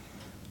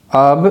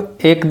 अब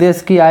एक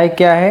देश की आय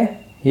क्या है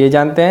ये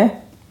जानते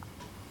हैं।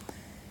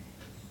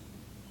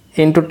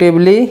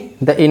 Intuitively,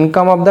 the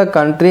income of the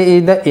country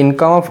is the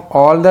income of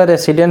all the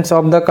residents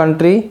of the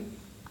country.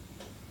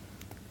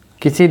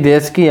 किसी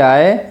देश की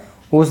आय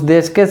उस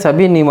देश के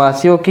सभी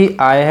निवासियों की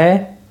आय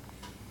है।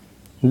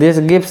 This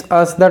gives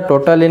us the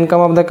total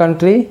income of the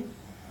country.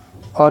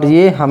 और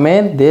ये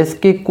हमें देश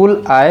की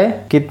कुल आय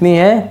कितनी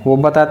है वो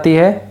बताती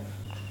है।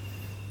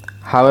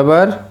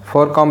 However,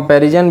 for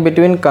comparison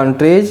between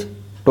countries,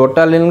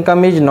 total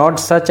income is not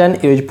such an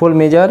useful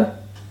measure.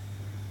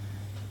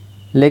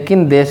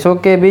 लेकिन देशों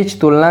के बीच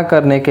तुलना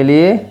करने के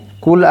लिए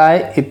कुल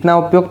आय इतना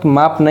उपयुक्त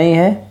माप नहीं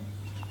है।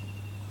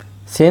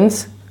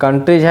 Since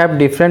countries have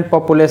different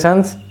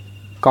populations,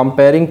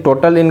 comparing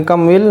total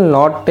income will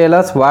not tell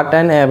us what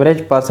an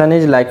average person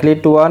is likely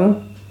to earn.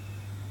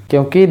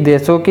 क्योंकि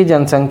देशों की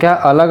जनसंख्या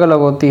अलग अलग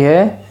होती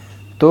है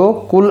तो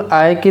कुल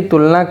आय की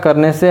तुलना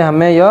करने से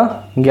हमें यह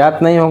ज्ञात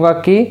नहीं होगा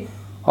कि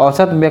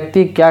औसत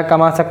व्यक्ति क्या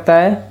कमा सकता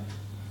है।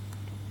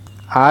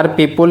 Are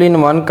people in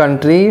one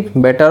country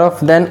better off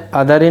than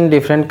other in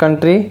different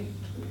country?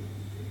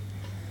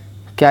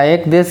 क्या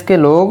एक देश के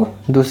लोग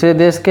दूसरे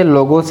देश के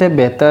लोगों से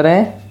बेहतर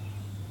हैं?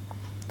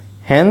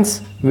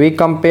 Hence, we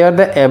compare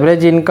the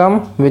average income,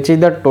 which is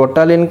the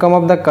total income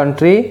of the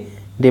country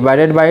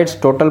divided by its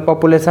total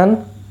population.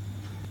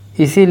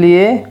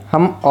 इसीलिए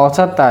हम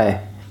औसत आय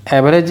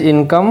एवरेज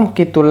इनकम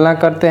की तुलना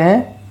करते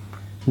हैं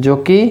जो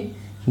कि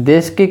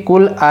देश की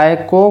कुल आय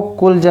को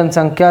कुल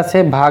जनसंख्या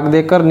से भाग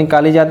देकर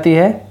निकाली जाती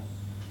है।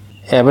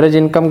 एवरेज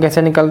इनकम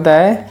कैसे निकलता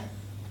है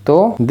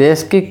तो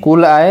देश की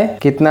कुल आय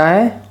कितना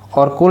है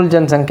और कुल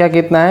जनसंख्या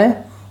कितना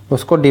है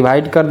उसको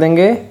डिवाइड कर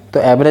देंगे तो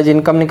एवरेज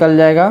इनकम निकल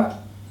जाएगा।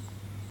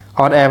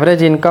 और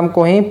एवरेज इनकम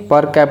को ही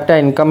पर कैपिटा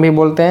इनकम भी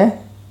बोलते हैं,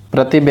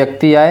 प्रति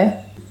व्यक्ति आय।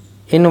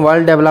 In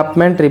world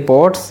development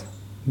reports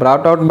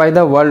brought out by the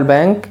world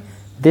bank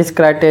this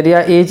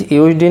criteria is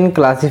used in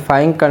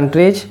classifying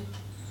countries.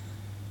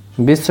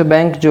 विश्व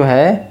बैंक जो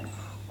है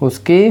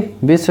उसकी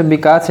विश्व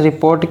विकास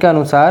रिपोर्ट के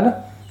अनुसार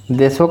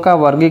देशों का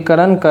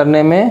वर्गीकरण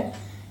करने में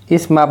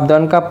इस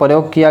मापदंड का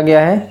प्रयोग किया गया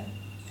है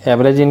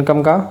एवरेज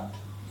इनकम का।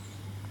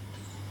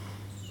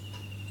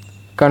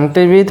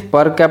 Country with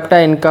per capita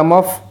income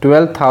of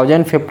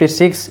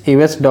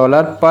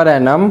 $12,056 per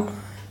annum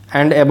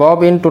and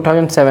above in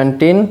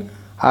 2017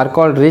 are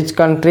called rich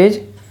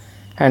countries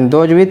and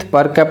those with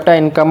per capita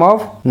income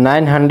of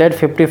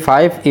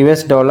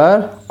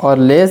 $955 और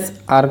less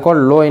or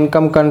called low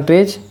income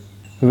countries.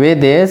 वे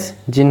देश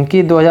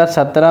जिनकी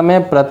 2017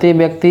 में प्रति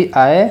व्यक्ति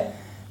आय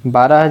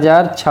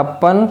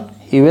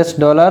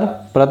 $12,056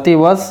 प्रति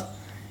वर्ष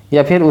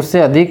या फिर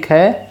उससे अधिक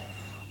है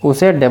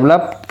उसे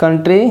डेवलप्ड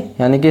कंट्री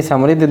यानी कि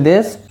समृद्ध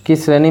देश की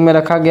श्रेणी में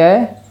रखा गया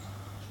है।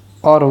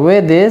 और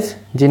वे देश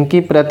जिनकी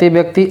प्रति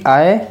व्यक्ति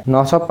आय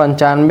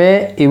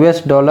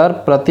 $995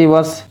 प्रति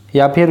वर्ष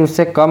या फिर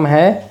उससे कम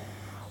है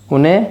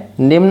उन्हें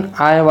निम्न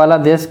आय वाला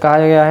देश कहा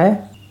गया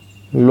है,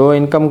 लो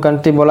इनकम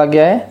कंट्री बोला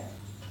गया है।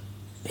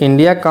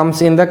 India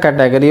comes in the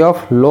category of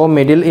low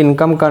middle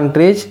income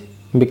countries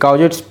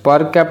because its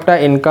per capita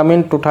income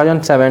in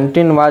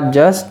 2017 was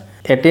just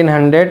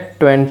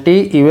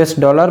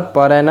 $1,820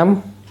 per annum।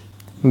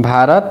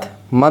 Bharat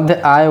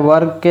मध्य आय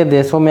वर्ग के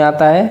देशों में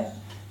आता है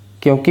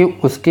क्योंकि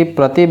उसकी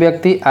प्रति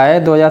व्यक्ति आय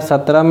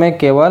 2017 में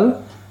केवल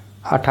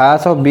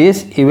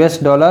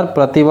 $1820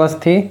 प्रति वर्ष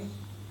थी।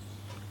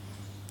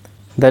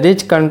 The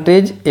rich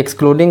countries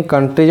excluding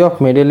countries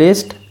of Middle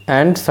East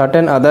and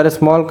certain other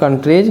small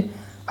countries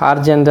are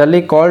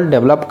generally called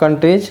developed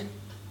countries.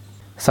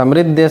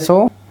 समृद्ध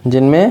देशों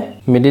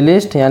जिनमें मिडिल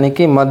ईस्ट यानी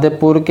कि मध्य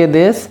पूर्व के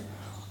देश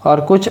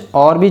और कुछ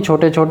और भी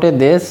छोटे छोटे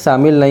देश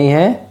शामिल नहीं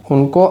हैं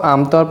उनको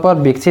आमतौर पर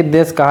विकसित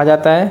देश कहा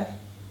जाता है।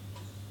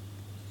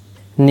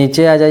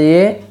 नीचे आ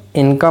जाइए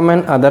इनकम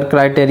एंड अदर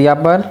क्राइटेरिया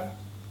पर,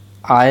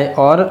 आय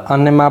और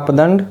अन्य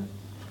मापदंड।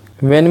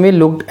 When we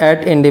looked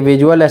at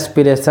individual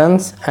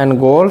aspirations and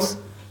goals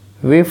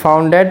we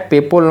found that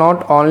people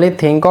not only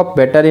think of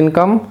better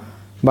income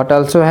but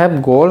also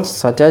have goals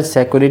such as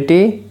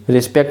security,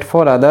 respect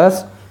for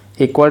others,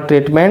 equal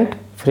treatment,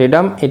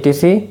 freedom,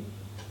 etc.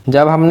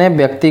 जब हमने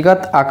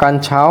व्यक्तिगत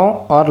आकांक्षाओं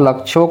और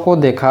लक्ष्यों को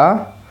देखा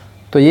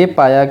तो ये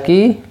पाया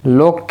कि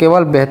लोग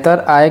केवल बेहतर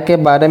आय के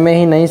बारे में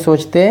ही नहीं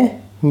सोचते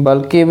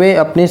बल्कि वे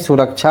अपनी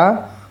सुरक्षा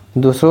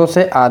दूसरों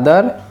से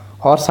आदर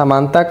और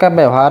समानता का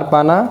व्यवहार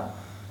पाना,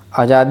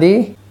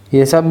 आज़ादी,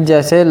 ये सब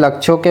जैसे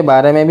लक्ष्यों के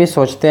बारे में भी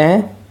सोचते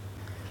हैं।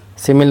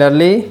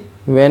 Similarly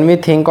when we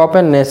think of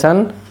a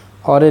nation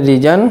और ए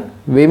रीजन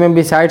वी में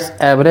besides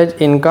average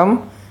income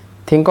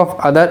think of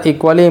other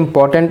equally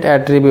important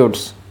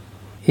attributes.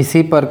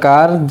 इसी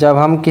प्रकार जब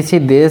हम किसी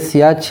देश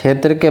या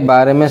क्षेत्र के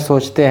बारे में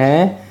सोचते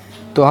हैं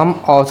तो हम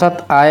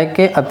औसत आय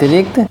के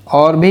अतिरिक्त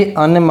और भी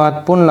अन्य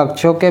महत्वपूर्ण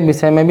लक्ष्यों के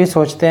विषय में भी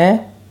सोचते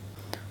हैं।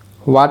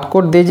 What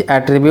could these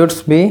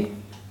attributes B?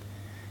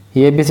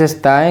 ये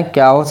विशेषताएं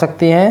क्या हो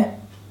सकती हैं?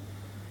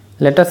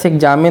 Let us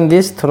examine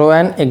this through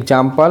an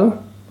example.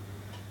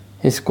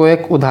 इसको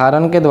एक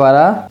उदाहरण के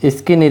द्वारा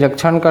इसकी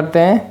निरीक्षण करते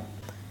हैं।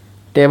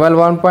 Table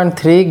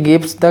 1.3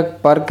 gives the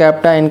per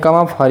capita income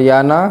of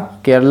Haryana,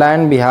 Kerala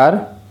and Bihar.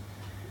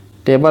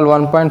 Table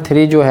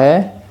 1.3 जो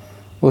है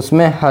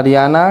उसमें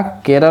हरियाणा,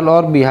 केरल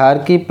और बिहार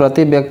की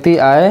प्रति व्यक्ति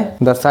आय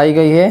दर्शाई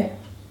गई है।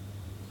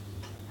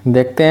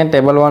 देखते हैं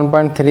टेबल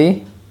 1.3।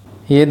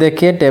 ये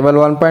देखिए टेबल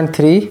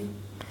 1.3,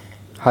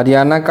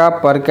 हरियाणा का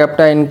पर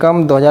कैपिटा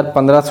इनकम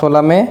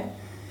 2015-16 में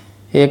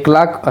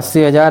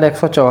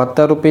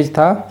 1,80,174 रुपीज़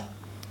था,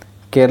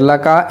 केरला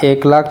का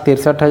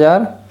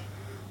 1,63,000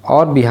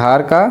 और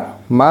बिहार का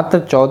मात्र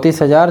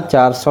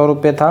 34,400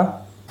 रुपये था।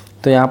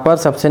 तो यहाँ पर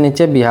सबसे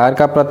नीचे बिहार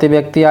का प्रति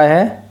व्यक्ति आय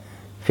है,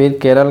 फिर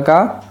केरल का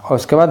और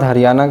उसके बाद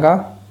हरियाणा का।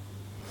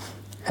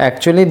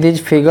 Actually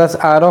these figures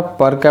are of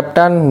per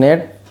capita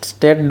net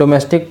state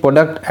domestic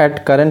product at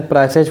current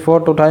prices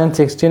for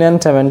 2016 and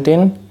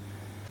 17।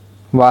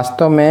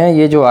 वास्तव में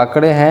ये जो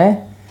आंकड़े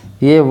हैं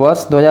ये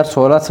वर्ष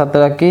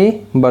 2016-17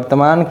 की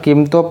वर्तमान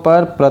कीमतों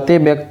पर प्रति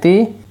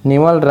व्यक्ति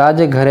निवल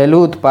राज्य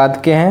घरेलू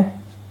उत्पाद के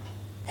हैं।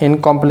 इन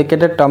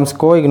कॉम्प्लिकेटेड टर्म्स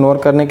को इग्नोर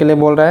करने के लिए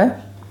बोल रहा है।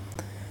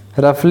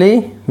 रफली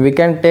we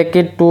can take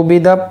it to be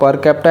the per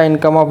capita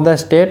income of the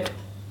state.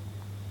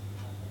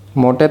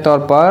 मोटे तौर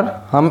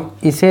पर हम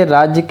इसे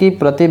राज्य की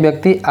प्रति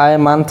व्यक्ति आय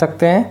मान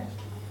सकते हैं।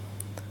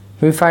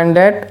 We find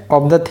that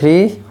of the three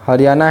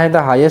Haryana है the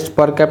highest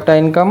per capita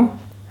income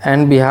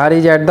and Bihar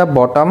is at the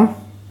bottom,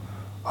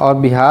 और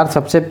बिहार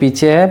सबसे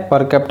पीछे है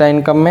पर कैपिटा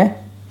इनकम में।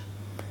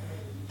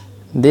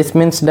 This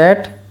means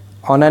that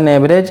on an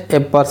average a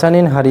person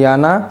in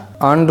Haryana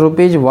earn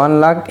rupees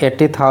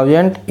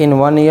 1,80,000 in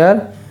 1 year,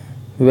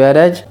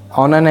 whereas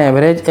on an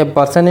average a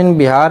person in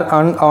Bihar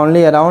earn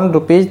only around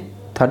rupees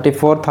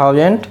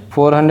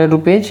 34,400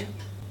 rupees.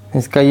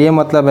 इसका ये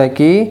मतलब है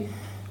कि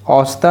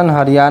औसतन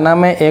हरियाणा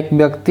में एक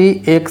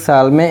व्यक्ति एक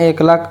साल में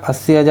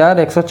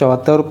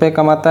 1,80,174 रुपये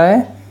कमाता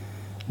है,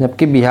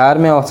 जबकि बिहार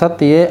में औसत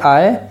ये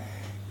आय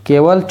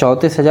केवल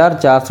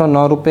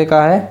 34,409 रुपये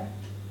का है,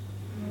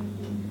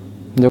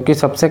 जो कि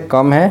सबसे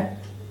कम है।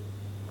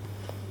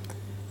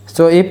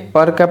 So if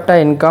per capita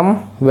income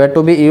were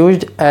to be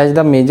used as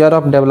the measure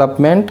of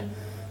development,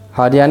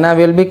 Haryana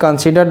will be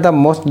considered the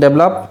most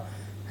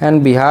developed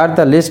and Bihar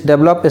the least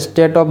developed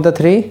state of the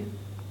three।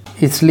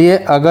 इसलिए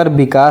अगर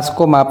विकास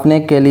को मापने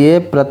के लिए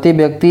प्रति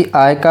व्यक्ति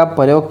आय का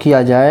प्रयोग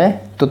किया जाए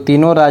तो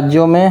तीनों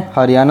राज्यों में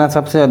हरियाणा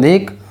सबसे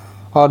अधिक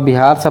और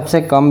बिहार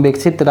सबसे कम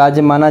विकसित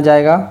राज्य माना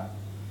जाएगा।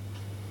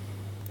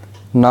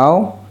 Now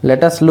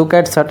let us look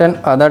at certain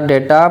other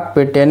data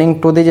pertaining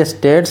to these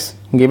states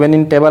given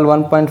in table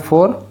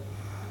 1.4।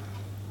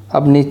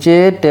 अब नीचे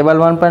टेबल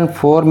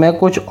 1.4 में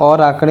कुछ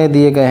और आंकड़े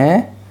दिए गए हैं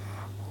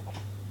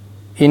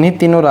इन्हीं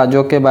तीनों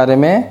राज्यों के बारे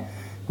में,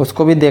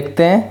 उसको भी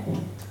देखते हैं।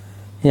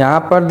 यहाँ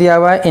पर दिया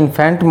हुआ है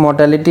infant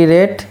mortality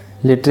rate,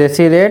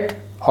 literacy rate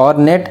और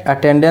नेट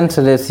अटेंडेंस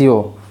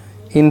रेशियो।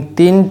 इन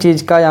तीन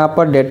चीज़ का यहाँ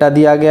पर डेटा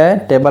दिया गया है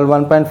टेबल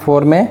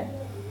 1.4 में।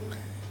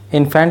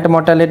 इन्फेंट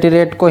मोर्टेलिटी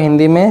रेट को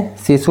हिंदी में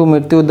शिशु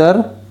मृत्यु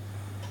दर,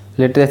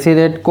 लिटरेसी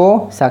रेट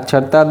को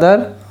साक्षरता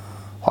दर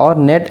और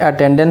नेट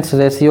अटेंडेंस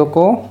रेशियो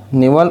को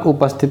निवल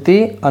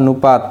उपस्थिति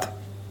अनुपात।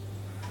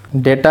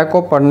 डेटा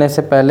को पढ़ने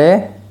से पहले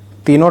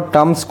तीनों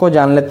टर्म्स को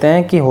जान लेते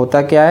हैं कि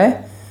होता क्या है।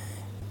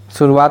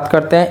 शुरुआत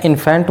करते हैं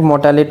इन्फेंट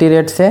मोर्टेलिटी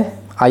रेट से,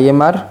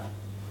 IMR।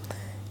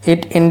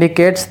 It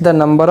indicates the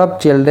number of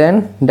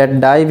children that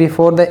die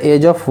before the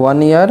age of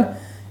 1 year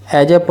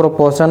as a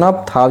proportion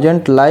of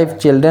 1000 live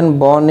children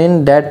born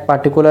in that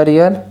particular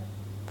year.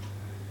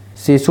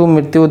 शिशु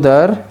मृत्यु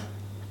दर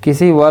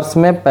किसी वर्ष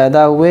में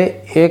पैदा हुए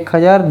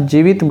 1000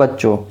 जीवित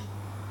बच्चों,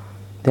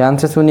 ध्यान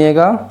से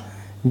सुनिएगा,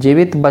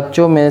 जीवित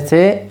बच्चों में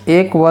से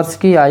 1 वर्ष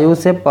की आयु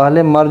से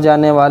पहले मर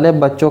जाने वाले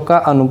बच्चों का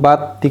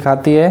अनुपात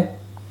दिखाती है।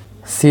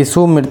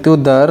 शिशु मृत्यु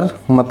दर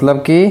मतलब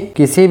कि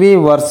किसी भी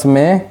वर्ष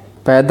में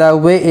पैदा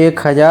हुए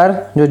 1000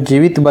 जो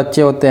जीवित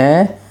बच्चे होते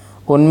हैं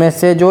उनमें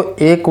से जो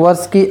 1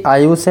 वर्ष की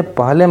आयु से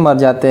पहले मर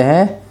जाते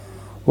हैं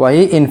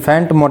वही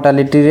इन्फेंट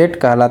मोर्टेलिटी रेट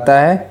कहलाता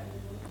है।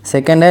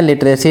 सेकेंड है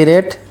लिटरेसी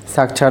रेट,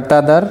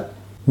 साक्षरता दर।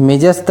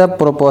 Measures the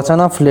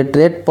proportion of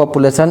literate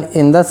population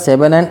in the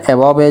 7 and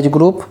above age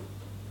group.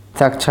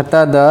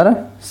 साक्षरता दर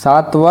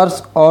 7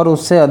 वर्ष और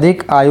उससे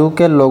अधिक आयु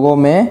के लोगों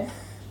में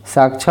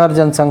साक्षर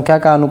जनसंख्या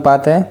का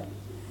अनुपात है।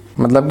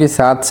 मतलब कि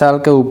 7 साल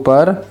के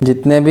ऊपर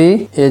जितने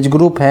भी एज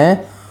ग्रुप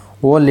हैं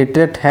वो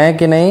लिटरेट हैं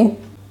कि नहीं,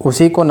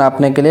 उसी को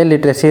नापने के लिए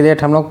लिटरेसी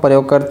रेट हम लोग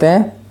प्रयोग करते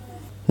हैं।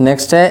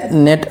 नेक्स्ट है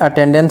नेट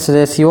अटेंडेंस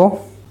रेशियो,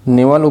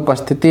 निवल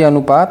उपस्थिति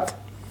अनुपात,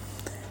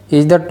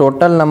 is the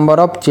total number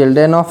of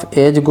children of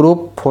age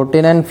group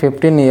 14 and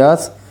 15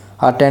 years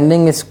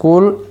attending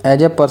school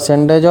as a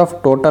percentage of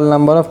total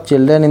number of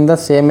children in the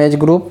same age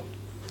group.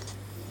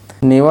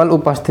 निवल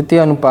उपस्थिति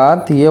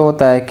अनुपात ये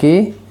होता है कि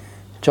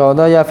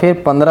 14 या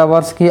फिर 15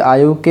 वर्ष की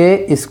आयु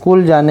के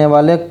स्कूल जाने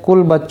वाले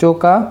कुल बच्चों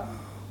का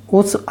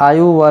उस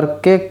आयु वर्ग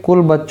के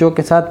कुल बच्चों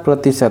के साथ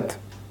प्रतिशत,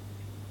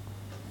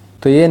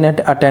 तो ये नेट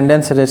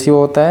अटेंडेंस रेशियो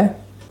होता है।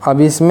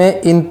 अब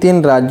इसमें इन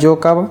 3 राज्यों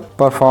का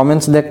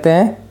परफॉर्मेंस देखते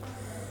हैं।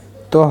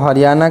 तो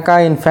हरियाणा का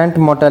इन्फेंट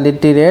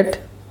मोर्टेलिटी रेट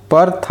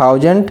पर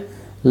 1000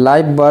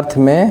 लाइव बर्थ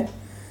में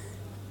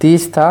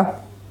 30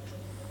 था,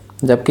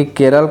 जबकि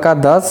केरल का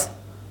 10,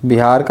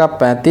 बिहार का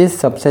 35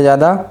 सबसे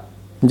ज़्यादा,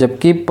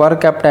 जबकि पर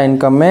कैपिटा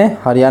इनकम में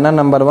हरियाणा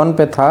नंबर 1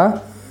 पे था।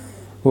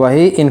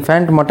 वही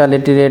इन्फेंट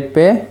मोर्टेलिटी रेट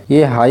पे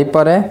ये हाई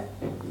पर है,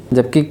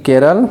 जबकि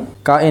केरल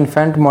का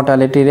इन्फेंट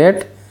मोर्टेलिटी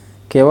रेट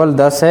केवल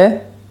 10 है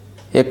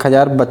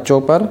 1000 बच्चों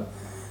पर,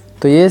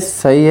 तो ये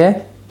सही है।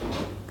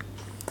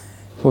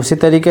 उसी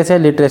तरीके से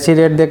लिटरेसी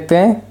रेट देखते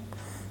हैं।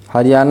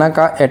 हरियाणा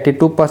का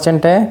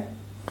 82% है,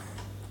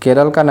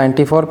 केरल का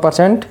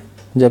 94%,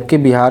 जबकि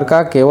बिहार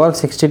का केवल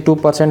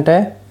 62%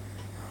 है।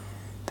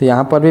 तो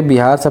यहाँ पर भी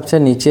बिहार सबसे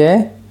नीचे है,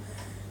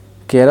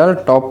 केरल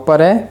टॉप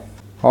पर है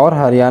और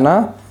हरियाणा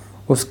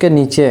उसके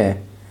नीचे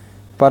है।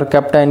 पर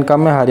कैपिटा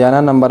इनकम में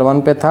हरियाणा नंबर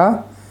 1 पे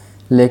था,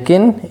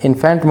 लेकिन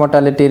इन्फेंट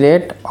मोर्टेलिटी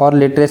रेट और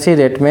लिटरेसी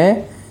रेट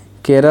में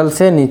केरल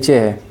से नीचे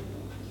है।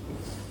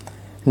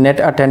 नेट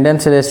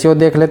अटेंडेंस रेशियो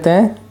देख लेते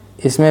हैं।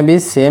 इसमें भी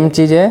सेम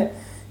चीज़ है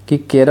कि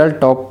केरल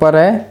टॉप पर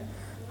है,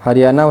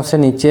 हरियाणा उससे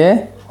नीचे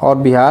है और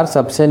बिहार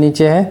सबसे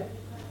नीचे है।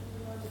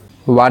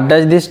 What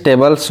does this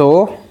table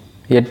show?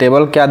 ये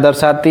टेबल क्या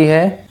दर्शाती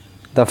है?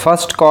 The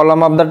first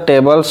column of the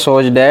table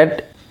shows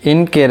that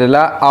in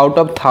Kerala out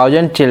of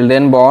 1000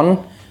 children born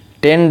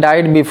 10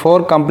 died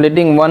before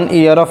completing 1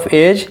 year of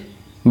as,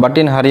 but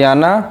in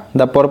Haryana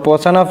the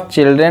proportion of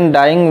children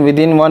dying with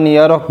in 1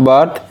 year of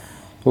birth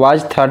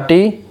was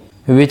 30,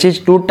 which is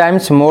 2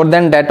 times more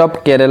than that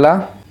of Kerala.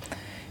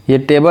 ये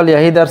table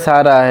यही दर्शा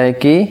रहा है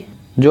कि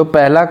जो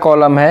पहला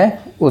column है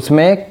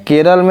उसमें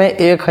केरल में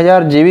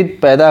 1000 जीवित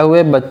पैदा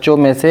हुए बच्चों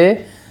में से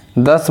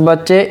 10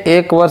 बच्चे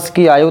 1 वर्ष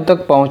की आयु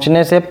तक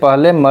पहुंचने से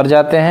पहले मर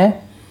जाते हैं,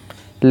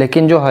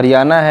 लेकिन जो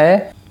हरियाणा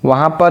है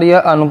वहां पर यह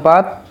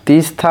अनुपात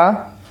 30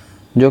 था,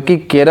 जो कि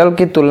केरल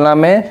की तुलना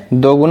में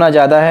 2 गुना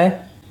ज़्यादा है।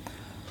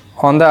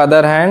 On the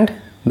other hand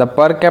the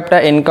per capita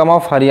income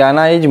of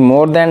Haryana is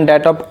more than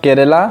that of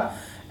Kerala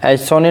as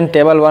shown in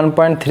table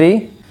 1.3।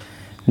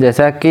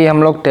 जैसा कि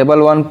हम लोग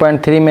टेबल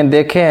 1.3 में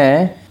देखे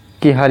हैं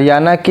कि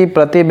हरियाणा की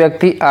प्रति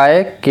व्यक्ति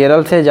आय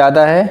केरल से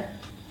ज़्यादा है।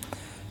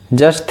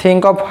 Just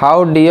think of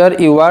how dear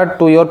you are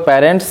to your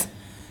parents,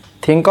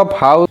 think of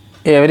how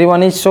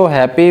everyone is so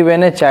happy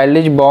when a child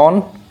is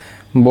born.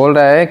 बोल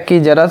रहा है कि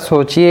ज़रा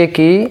सोचिए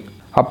कि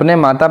अपने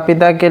माता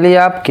पिता के लिए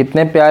आप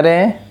कितने प्यारे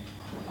हैं,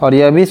 और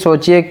यह भी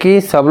सोचिए कि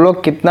सब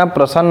लोग कितना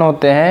प्रसन्न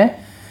होते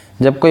हैं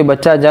जब कोई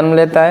बच्चा जन्म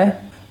लेता है।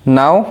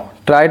 Now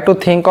try to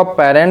think of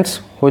parents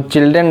who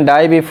children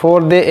die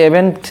before they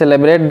even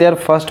celebrate their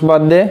first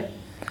birthday.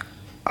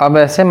 अब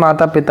ऐसे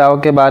माता पिताओं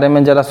के बारे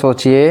में ज़रा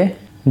सोचिए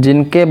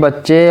जिनके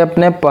बच्चे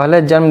अपने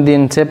पहले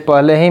जन्मदिन से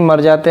पहले ही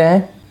मर जाते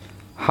हैं।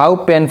 How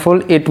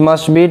painful it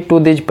must be to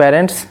these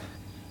parents.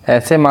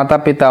 ऐसे माता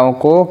पिताओं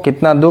को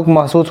कितना दुख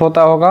महसूस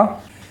होता होगा।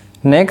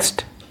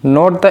 Next,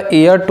 note the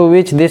year to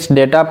which this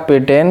data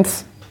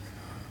pertains.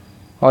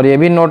 और ये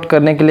भी नोट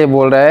करने के लिए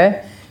बोल रहा है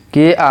कि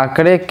ये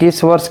आंकड़े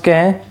किस वर्ष के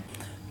हैं,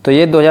 तो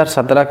ये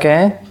 2017 के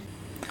हैं।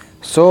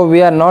 So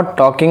we are not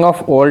talking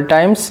of old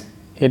times,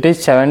 it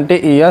is 70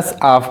 years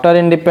after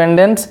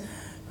independence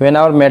when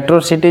our metro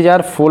cities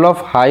are full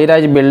of high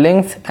rise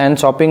buildings and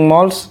shopping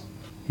malls.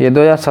 ये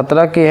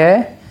 2017 की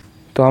है,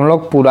 तो हम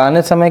लोग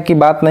पुराने समय की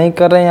बात नहीं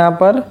कर रहे हैं यहाँ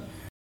पर।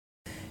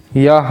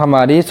 यह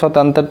हमारी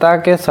स्वतंत्रता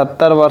के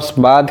 70 वर्ष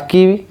बाद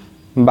की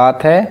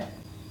बात है,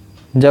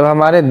 जब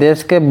हमारे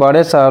देश के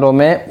बड़े शहरों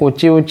में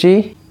ऊंची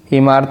ऊंची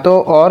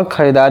इमारतों और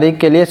ख़रीदारी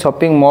के लिए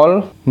शॉपिंग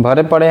मॉल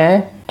भरे पड़े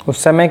हैं।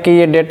 उस समय की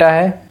ये डेटा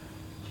है।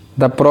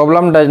 The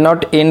problem does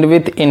not and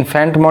with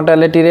infant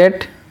mortality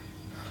rate.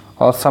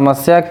 और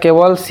समस्या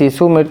केवल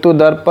शिशु मृत्यु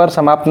दर पर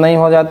समाप्त नहीं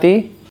हो जाती।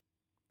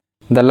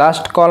 The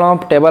last column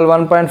of table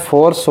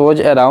 1.4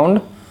 shows around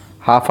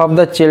half of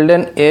the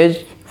children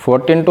aged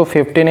 14 to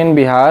 15 in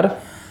Bihar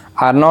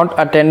are not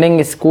attending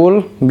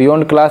school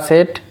beyond class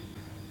 8।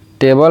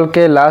 Table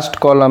के लास्ट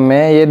कॉलम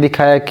में ये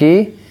दिखाया कि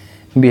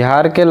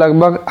बिहार के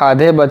लगभग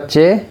आधे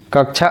बच्चे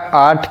कक्षा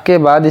 8 के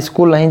बाद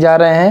स्कूल नहीं जा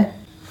रहे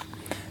हैं।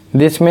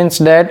 This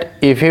means that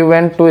if you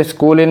went to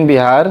school in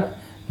Bihar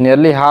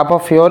nearly half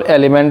of your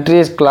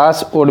elementary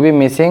class would be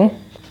missing.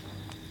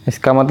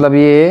 इसका मतलब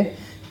ये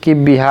कि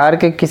बिहार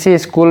के किसी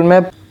स्कूल में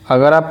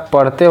अगर आप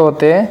पढ़ते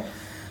होते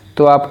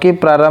तो आपकी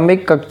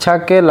प्रारंभिक कक्षा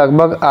के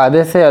लगभग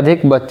आधे से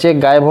अधिक बच्चे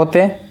गायब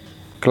होते,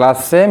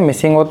 क्लास से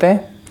मिसिंग होते।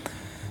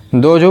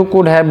 Those who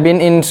could have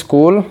been in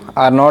school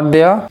are not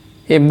there.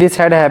 If this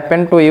had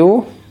happened to you,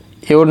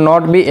 you would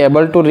not be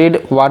able to read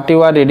what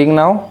you are reading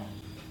now.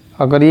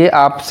 अगर ये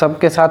आप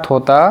सबके साथ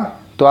होता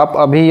तो आप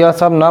अभी यह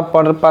सब न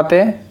पढ़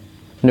पाते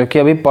जो कि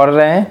अभी पढ़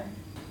रहे हैं।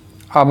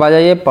 अब आ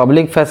जाइए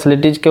पब्लिक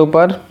फैसिलिटीज़ के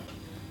ऊपर,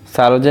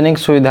 सार्वजनिक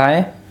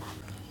सुविधाएं।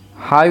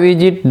 How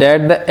is it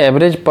that the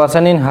average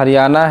person in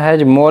Haryana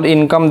has more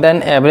income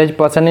than average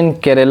person in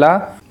Kerala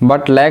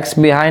but lags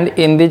behind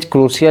in these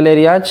crucial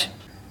areas.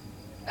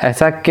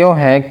 ऐसा क्यों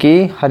है कि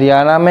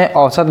हरियाणा में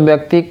औसत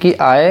व्यक्ति की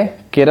आय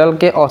केरल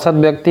के औसत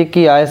व्यक्ति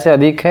की आय से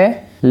अधिक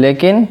है,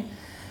 लेकिन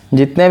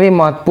जितने भी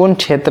महत्वपूर्ण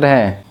क्षेत्र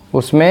हैं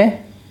उसमें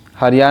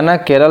हरियाणा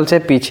केरल से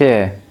पीछे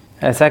है।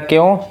 ऐसा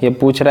क्यों, ये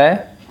पूछ रहा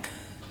है।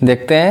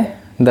 देखते हैं।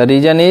 The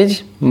reason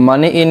is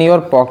money in your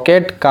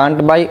pocket can't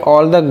buy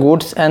all the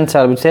goods and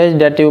services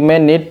that you may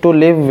need to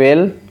live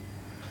well.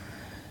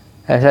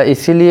 ऐसा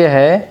इसीलिए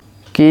है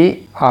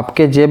कि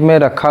आपके जेब में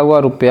रखा हुआ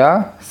रुपया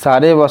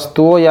सारे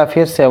वस्तुओं या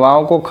फिर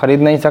सेवाओं को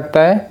खरीद नहीं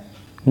सकता है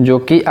जो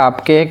कि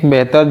आपके एक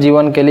बेहतर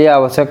जीवन के लिए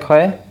आवश्यक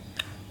है।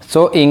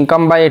 So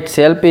income by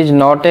itself is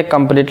not a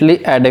completely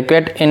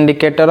adequate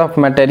indicator of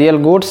material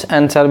goods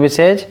and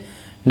services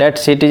that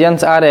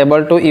citizens are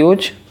able to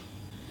use.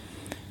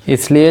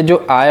 इसलिए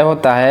जो आय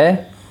होता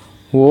है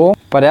वो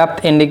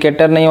पर्याप्त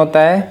इंडिकेटर नहीं होता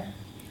है।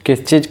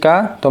 किस चीज़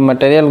का? तो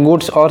मटेरियल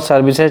गुड्स और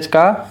सर्विसेज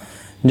का,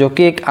 जो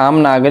कि एक आम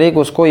नागरिक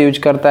उसको यूज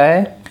करता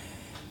है।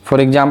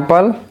 For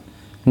example,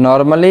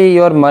 normally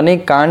your money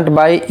can't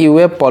by U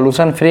A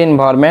pollution free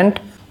environment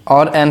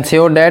और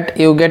ensure that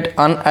you get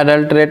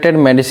unadulterated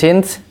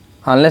medicines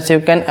unless you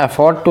can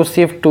afford to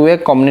shift to a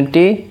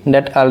community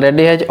that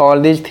already has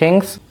all these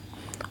things.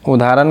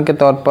 उदाहरण के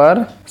तौर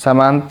पर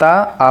समानता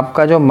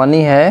आपका जो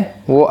money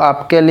है वो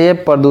आपके लिए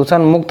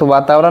प्रदूषण मुक्त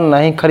वातावरण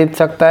नहीं खरीद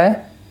सकता है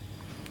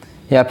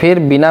या फिर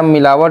बिना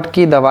मिलावट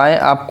की दवाएं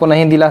आपको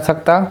नहीं दिला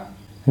सकता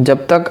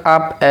जब तक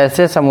आप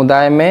ऐसे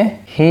समुदाय में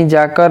ही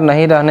जाकर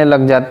नहीं रहने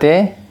लग जाते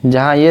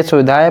जहां ये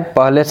सुविधाएं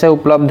पहले से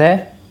उपलब्ध है।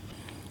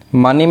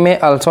 मनी में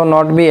also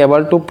not be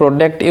able to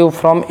protect you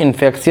from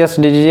infectious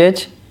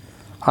diseases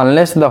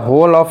unless the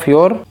whole of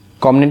your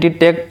community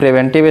take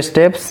preventive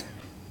steps।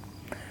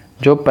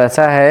 जो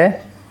पैसा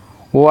है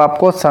वो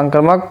आपको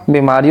संक्रामक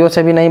बीमारियों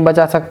से भी नहीं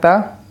बचा सकता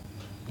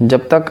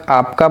जब तक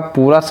आपका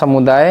पूरा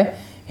समुदाय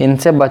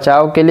इनसे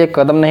बचाव के लिए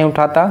कदम नहीं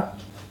उठाता।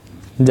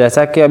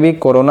 जैसा कि अभी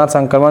कोरोना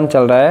संक्रमण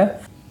चल रहा है,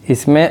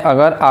 इसमें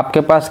अगर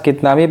आपके पास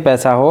कितना भी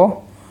पैसा हो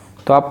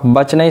तो आप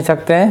बच नहीं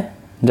सकते हैं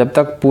जब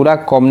तक पूरा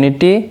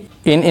कम्युनिटी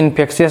इन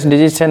इन्फेक्शियस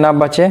डिजीज से ना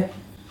बचे।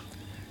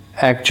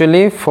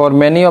 Actually for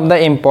many of the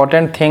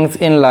important things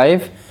in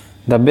life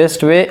the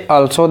best way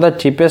also the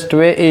cheapest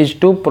way is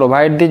to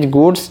provide these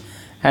goods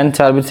and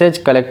services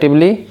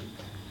collectively.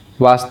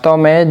 वास्तव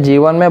में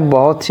जीवन में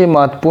बहुत सी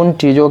महत्वपूर्ण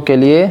चीज़ों के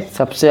लिए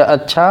सबसे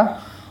अच्छा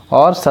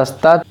और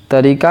सस्ता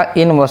तरीका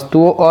इन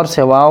वस्तुओं और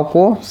सेवाओं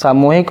को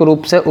सामूहिक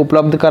रूप से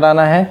उपलब्ध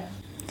कराना है।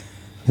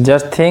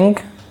 Just think,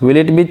 will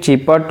it be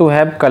cheaper to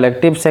have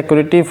collective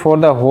security for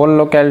the whole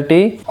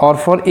locality or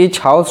for each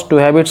house to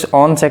have its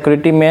own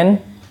security man।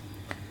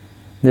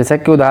 जैसा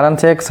कि उदाहरण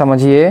से एक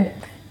समझिए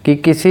कि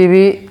किसी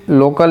भी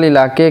लोकल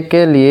इलाके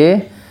के लिए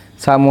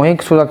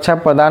सामूहिक सुरक्षा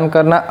प्रदान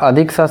करना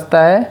अधिक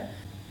सस्ता है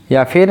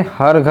या फिर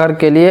हर घर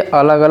के लिए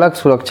अलग अलग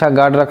सुरक्षा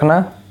गार्ड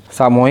रखना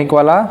सामूहिक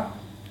वाला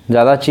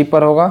ज़्यादा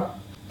चीपर होगा।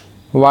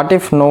 What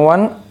if no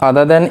one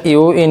other than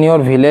you in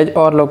your village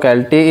or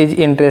locality is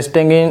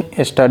interested in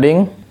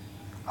studying।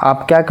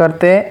 आप क्या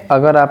करते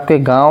अगर आपके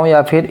गांव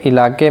या फिर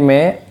इलाके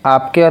में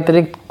आपके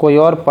अतिरिक्त कोई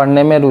और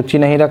पढ़ने में रुचि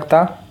नहीं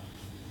रखता।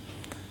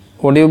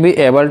 Would you B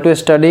able to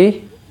study,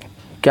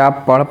 क्या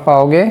आप पढ़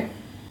पाओगे?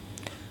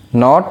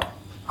 Not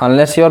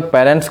unless your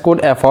parents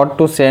could afford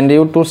to send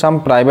you to some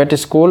private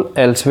school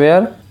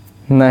elsewhere.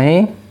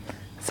 नहीं,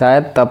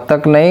 शायद तब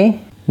तक नहीं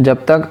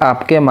जब तक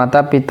आपके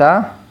माता पिता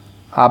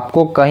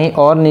आपको कहीं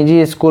और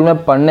निजी स्कूल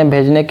में पढ़ने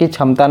भेजने की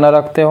क्षमता न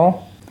रखते हो।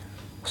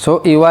 So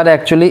you are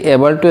actually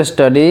able to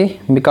study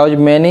because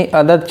many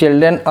other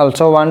children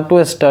also want to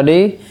study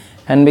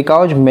and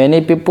because many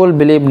people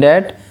believe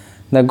that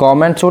the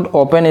government should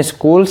open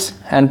schools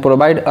and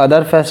provide other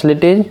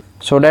facilities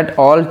so that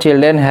all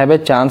children have a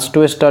chance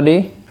to study।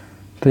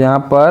 तो यहाँ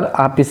पर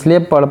आप इसलिए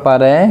पढ़ पा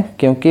रहे हैं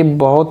क्योंकि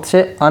बहुत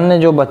से अन्य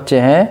जो बच्चे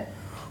हैं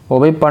वो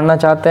भी पढ़ना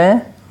चाहते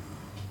हैं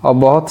और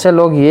बहुत से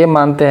लोग ये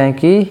मानते हैं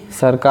कि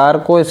सरकार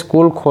को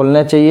स्कूल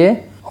खोलने चाहिए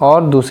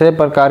और दूसरे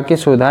प्रकार की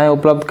सुविधाएं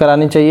उपलब्ध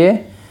करानी चाहिए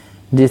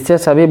जिससे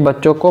सभी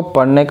बच्चों को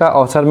पढ़ने का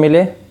अवसर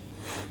मिले।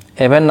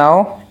 Even now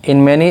in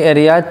many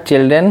areas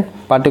children,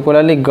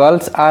 particularly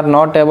girls, are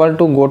not able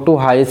to go to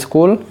high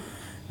school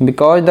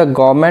because the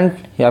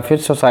government या फिर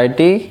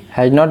society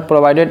has not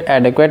provided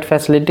adequate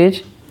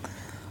facilities।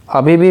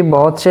 अभी भी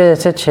बहुत से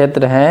ऐसे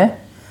क्षेत्र हैं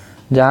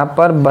जहाँ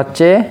पर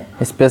बच्चे,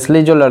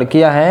 स्पेशली जो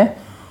लड़कियाँ हैं,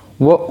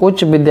 वो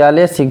उच्च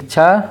विद्यालय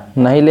शिक्षा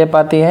नहीं ले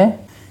पाती हैं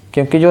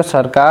क्योंकि जो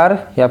सरकार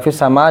या फिर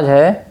समाज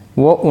है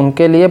वो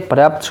उनके लिए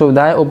पर्याप्त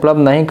सुविधाएं उपलब्ध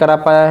नहीं करा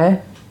पाया है।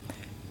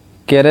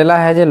 Kerala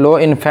has a low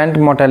infant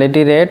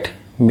mortality rate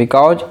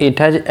because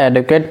it has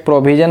educate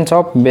provisions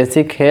of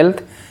basic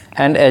health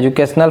and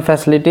educational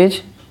facilities.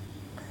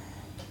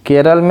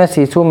 Kerala में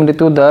शिशु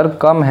मृत्यु दर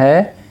कम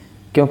है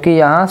क्योंकि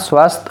यहाँ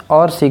स्वास्थ्य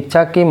और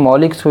शिक्षा की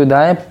मौलिक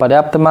सुविधाएं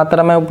पर्याप्त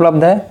मात्रा में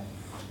उपलब्ध है,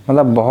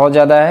 मतलब बहुत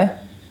ज़्यादा है।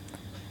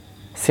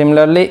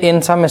 Similarly in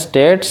some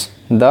states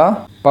the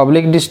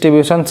public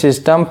distribution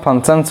system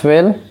functions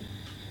well.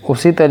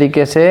 उसी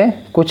तरीके से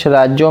कुछ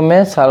राज्यों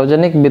में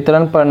सार्वजनिक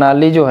वितरण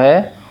प्रणाली जो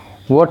है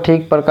वो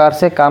ठीक प्रकार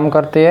से काम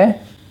करती है।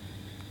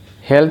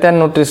 Health and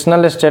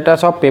nutritional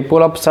status of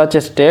people of such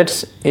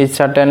states is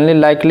certainly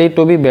likely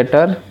to be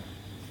better.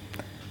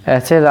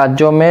 ऐसे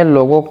राज्यों में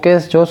लोगों के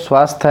जो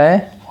स्वास्थ्य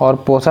है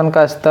और पोषण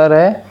का स्तर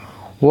है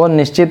वो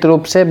निश्चित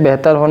रूप से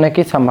बेहतर होने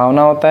की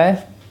संभावना होता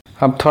है।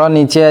 अब थोड़ा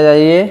नीचे आ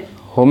जाइए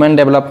ह्यूमन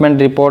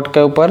डेवलपमेंट रिपोर्ट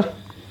के ऊपर,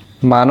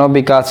 मानव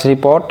विकास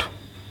रिपोर्ट।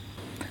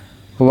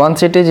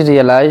 Once it is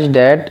realized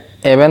that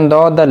even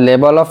though the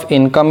level of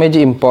income is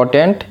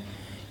important,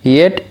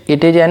 yet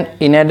it is an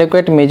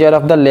inadequate measure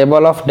of the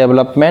level of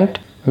development,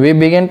 we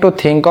begin to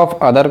think of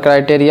other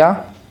criteria.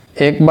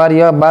 एक बार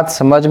यह बात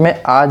समझ में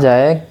आ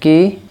जाए कि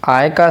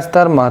आय का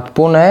स्तर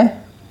महत्वपूर्ण है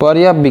पर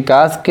यह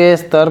विकास के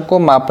स्तर को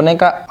मापने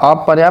का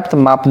अपर्याप्त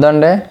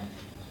मापदंड है,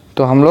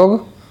 तो हम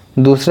लोग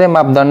दूसरे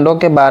मापदंडों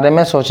के बारे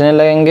में सोचने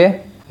लगेंगे।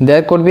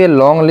 There could be a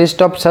long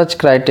list of such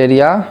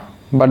criteria,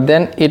 but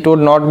then it would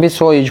not be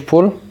so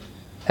useful.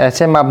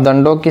 ऐसे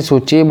मापदंडों की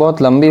सूची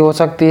बहुत लंबी हो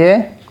सकती है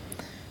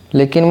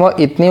लेकिन वह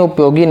इतनी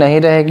उपयोगी नहीं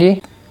रहेगी।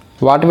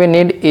 What we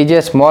need is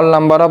a small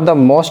number of the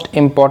most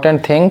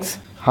important things.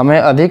 हमें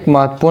अधिक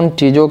महत्वपूर्ण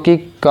चीज़ों की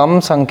कम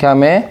संख्या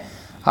में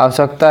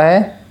आवश्यकता है।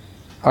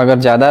 अगर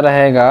ज़्यादा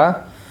रहेगा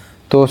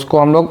तो उसको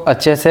हम लोग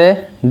अच्छे से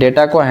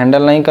डेटा को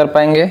हैंडल नहीं कर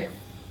पाएंगे।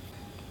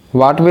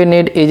 What we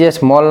need is a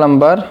small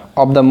number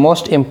of the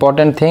most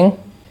important thing.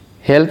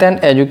 Health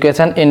and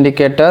education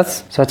indicators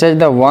such as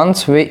the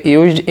ones we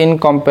used in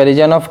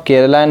comparison of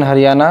Kerala and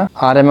Haryana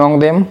are among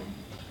them.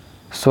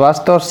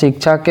 स्वास्थ्य और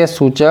शिक्षा के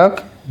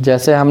सूचक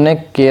जैसे हमने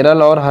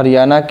केरल और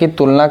हरियाणा की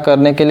तुलना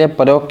करने के लिए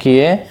प्रयोग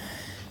किए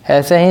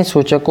ऐसे ही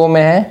सूचकों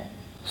में है।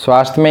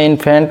 स्वास्थ्य में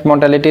इन्फेंट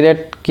मोर्टेलिटी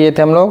रेट किए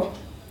थे हम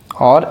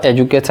लोग और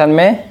एजुकेशन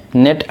में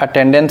नेट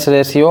अटेंडेंस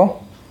रेशियो।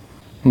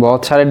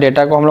 बहुत सारे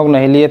डेटा को हम लोग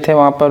नहीं लिए थे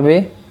वहाँ पर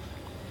भी।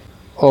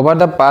 ओवर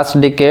द पास्ट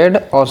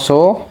डिकेड और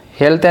सो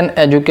health and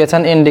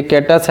education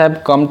indicators have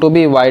come to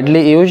be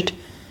widely used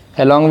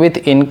along with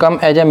income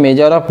as a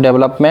measure of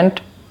development.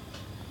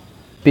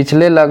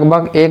 पिछले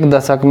लगभग एक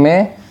दशक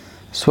में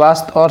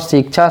स्वास्थ्य और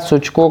शिक्षा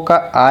सूचकों का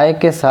आय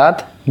के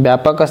साथ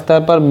व्यापक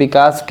स्तर पर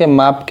विकास के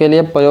माप के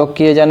लिए प्रयोग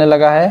किए जाने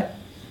लगा है।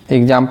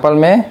 एग्जाम्पल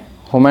में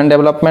ह्यूमन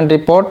डेवलपमेंट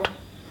रिपोर्ट,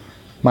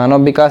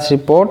 मानव विकास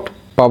रिपोर्ट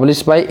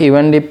पब्लिश बाय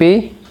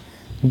यूएनडीपी,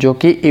 जो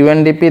कि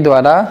यूएनडीपी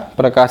द्वारा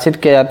प्रकाशित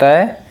किया जाता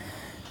है,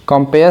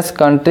 compares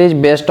countries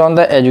based on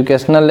the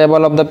educational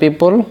level of the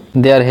people,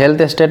 their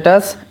health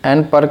status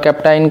and per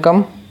capita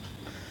income।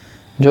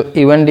 जो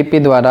यूएनडीपी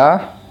द्वारा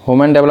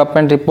ह्यूमन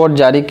डेवलपमेंट रिपोर्ट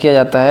जारी किया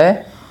जाता है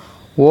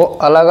वो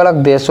अलग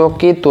अलग देशों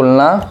की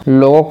तुलना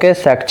लोगों के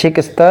शैक्षिक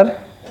स्तर,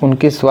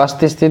 उनकी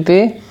स्वास्थ्य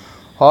स्थिति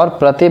और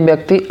प्रति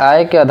व्यक्ति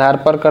आय के आधार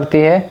पर करती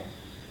है।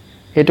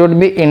 It would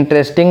be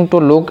interesting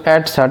to look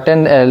at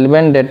certain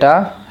relevant data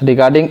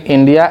regarding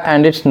India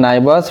and its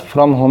neighbors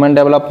from Human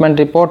Development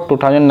Report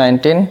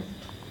 2019।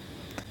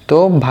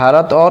 तो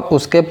भारत और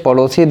उसके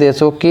पड़ोसी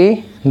देशों की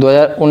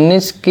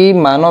 2019 की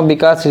मानव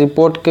विकास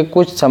रिपोर्ट के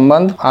कुछ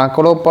संबंध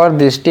आंकड़ों पर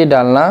दृष्टि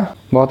डालना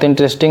बहुत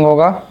इंटरेस्टिंग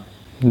होगा।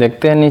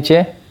 देखते हैं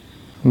नीचे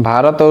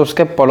भारत और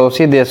उसके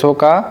पड़ोसी देशों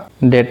का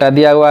डेटा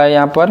दिया हुआ है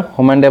यहाँ पर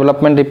ह्यूमन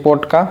डेवलपमेंट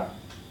रिपोर्ट का,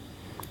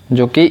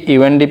 जो कि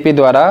यूएनडीपी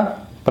द्वारा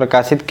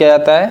प्रकाशित किया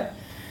जाता है।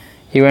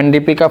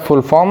 यूएनडीपी का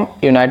full form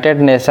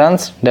United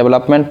Nations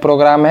development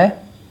programme है।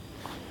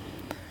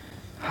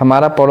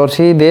 हमारा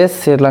पड़ोसी देश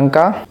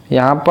श्रीलंका,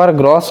 यहाँ पर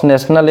ग्रॉस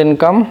नेशनल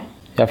इनकम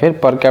या फिर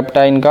पर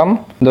कैपिटा इनकम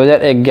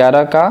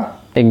 2011 का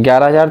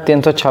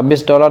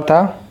 $11,326 था,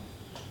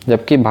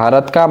 जबकि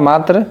भारत का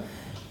मात्र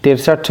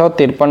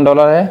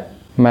 $6353 है।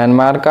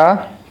 म्यांमार का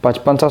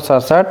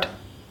 5567,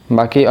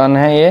 बाकी अन्य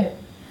है ये।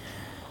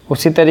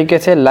 उसी तरीके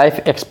से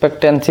लाइफ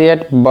एक्सपेक्टेंसी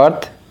एट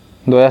बर्थ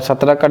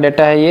 2017 का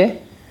डेटा है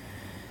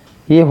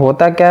ये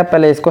होता क्या है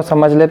पहले इसको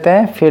समझ लेते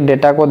हैं फिर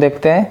डेटा को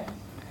देखते हैं।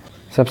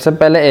 सबसे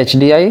पहले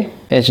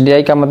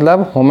एचडीआई का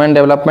मतलब ह्यूमन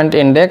डेवलपमेंट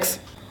इंडेक्स,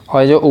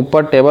 और जो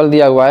ऊपर टेबल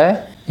दिया हुआ है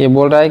ये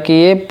बोल रहा है कि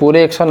ये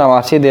पूरे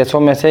 189 देशों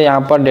में से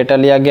यहाँ पर डेटा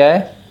लिया गया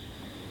है।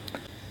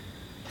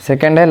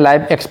 सेकंड है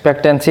लाइफ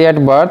एक्सपेक्टेंसी एट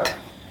बर्थ,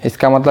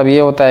 इसका मतलब ये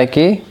होता है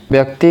कि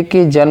व्यक्ति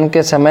की जन्म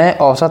के समय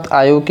औसत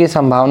आयु की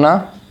संभावना।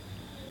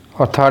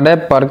 और थर्ड है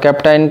per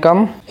capita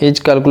income is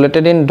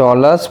calculated in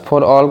dollars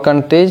for all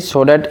countries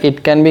so that it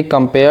can be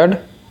compared.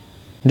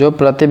 जो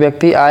प्रति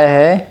व्यक्ति आय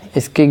है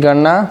इसकी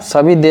गणना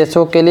सभी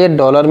देशों के लिए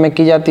डॉलर में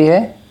की जाती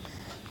है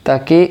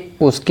ताकि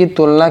उसकी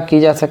तुलना की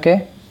जा सके।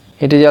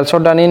 It is also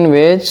done in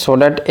ways so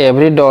that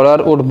every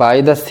dollar would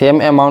buy the same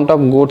amount of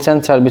goods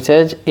and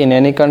services in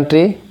any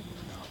country.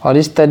 और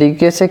इस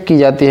तरीके से की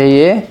जाती है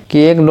ये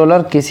कि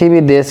 $1 किसी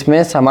भी देश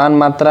में समान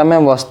मात्रा में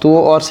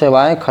वस्तुओं और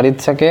सेवाएं खरीद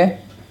सके।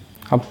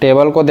 अब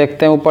टेबल को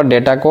देखते हैं ऊपर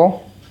डेटा को।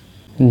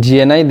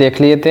 जीएनआई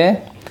देख लिए थे।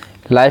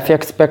 लाइफ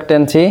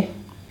एक्सपेक्टेंसी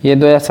ये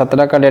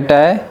 2017 का डेटा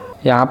है।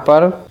 यहाँ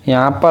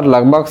पर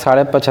लगभग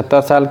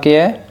 75.5 साल की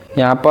है।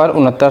 यहाँ पर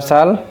 69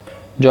 साल।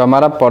 जो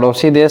हमारा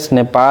पड़ोसी देश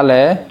नेपाल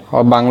है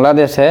और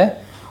बांग्लादेश है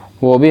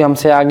वो भी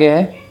हमसे आगे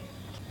है।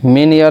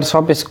 Mean years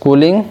of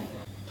schooling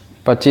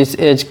 25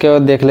 as के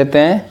देख लेते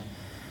हैं।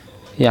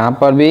 यहाँ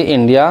पर भी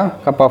इंडिया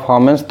का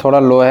परफॉर्मेंस थोड़ा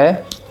लो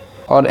है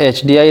और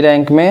HDI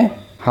रैंक में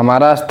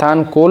हमारा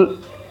स्थान कुल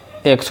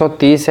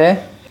 130 है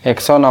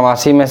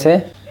 189 में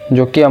से,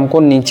 जो कि हमको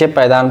नीचे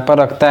पायदान पर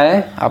रखता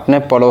है अपने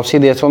पड़ोसी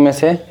देशों में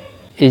से।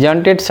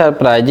 Isn't it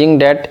surprising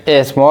that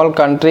a small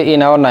country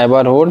in our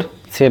neighborhood,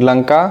 Sri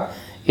Lanka,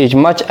 is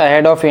much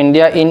ahead of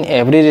India in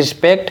every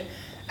respect,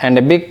 and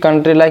a big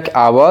country like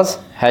ours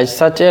has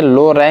such a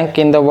low rank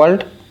in the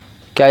world?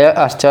 क्या यह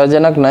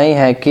आश्चर्यजनक नहीं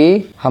है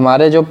कि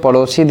हमारे जो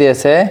पड़ोसी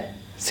देश है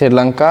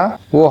श्रीलंका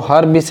वो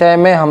हर विषय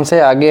में हमसे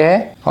आगे है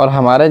और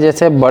हमारे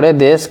जैसे बड़े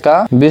देश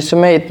का विश्व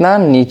में इतना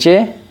नीचे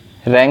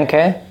रैंक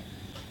है।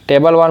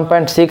 Table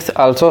 1.6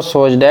 also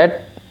shows that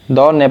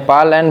though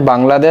Nepal and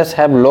Bangladesh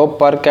have low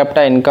per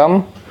capita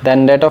income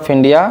than that of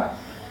India,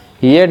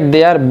 yet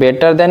they are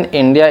better than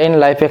India in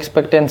life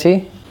expectancy।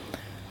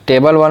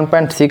 Table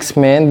 1.6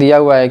 में दिया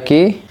हुआ है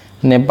कि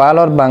नेपाल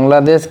और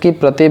बांग्लादेश की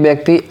प्रति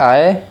व्यक्ति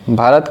आय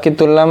भारत की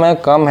तुलना में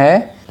कम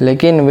है,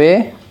 लेकिन वे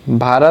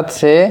भारत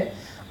से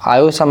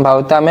आयु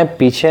संभाव्यता में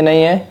पीछे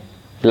नहीं है।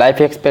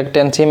 लाइफ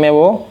एक्सपेक्टेंसी में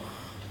वो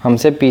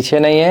हमसे पीछे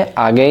नहीं है,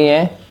 आगे ही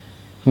हैं।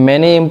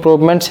 Many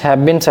improvements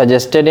have been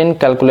suggested in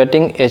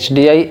calculating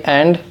HDI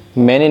and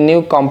many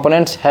new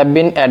components have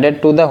been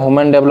added to the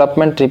Human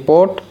Development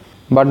Report,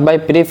 but by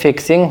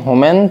prefixing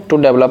human to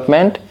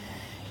development,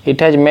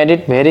 it has made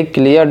it very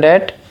clear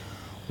that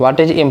what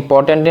is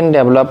important in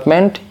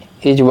development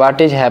is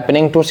what is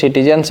happening to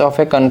citizens of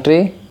a country।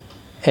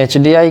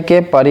 HDI के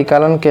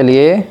परिकलन के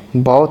लिए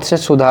बहुत से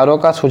सुधारों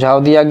का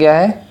सुझाव दिया गया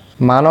है।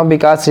 मानव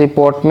विकास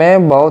रिपोर्ट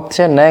में बहुत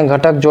से नए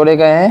घटक जोड़े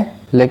गए हैं,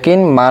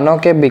 लेकिन मानव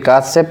के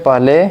विकास से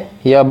पहले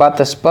यह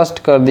बात स्पष्ट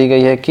कर दी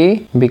गई है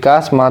कि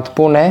विकास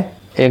महत्वपूर्ण है।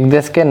 एक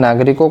देश के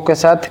नागरिकों के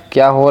साथ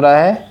क्या हो रहा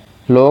है,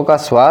 लोगों का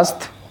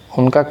स्वास्थ्य,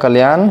 उनका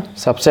कल्याण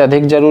सबसे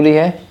अधिक जरूरी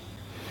है।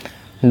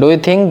 Do you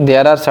think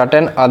there are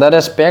certain other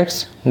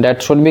aspects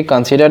that should be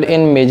considered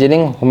in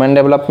measuring human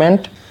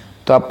development?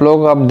 तो आप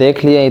लोग अब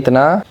देख लिए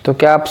इतना, तो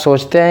क्या आप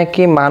सोचते हैं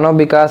कि मानव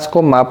विकास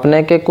को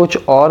मापने के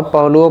कुछ और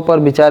पहलुओं पर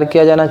विचार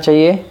किया जाना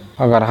चाहिए?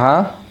 अगर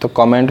हाँ तो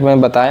कमेंट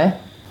में बताएं।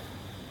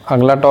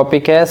 अगला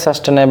टॉपिक है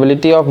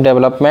सस्टेनेबिलिटी ऑफ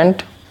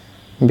डेवलपमेंट,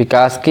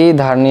 विकास की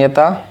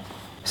धारणीयता।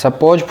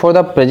 Suppose for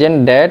the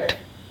present that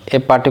a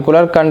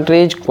particular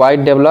country is quite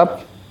develop.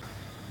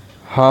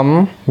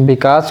 हम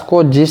विकास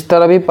को जिस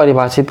तरह भी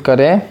परिभाषित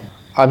करें,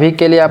 अभी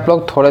के लिए आप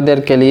लोग थोड़ी देर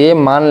के लिए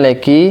मान लें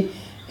कि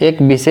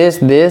एक विशेष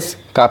देश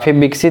काफ़ी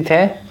विकसित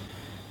है।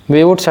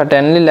 We would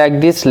certainly like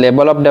this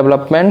level of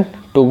development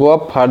to go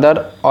up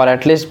further और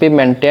at least be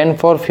maintain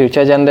for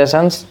future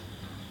generations.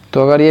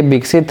 तो अगर ये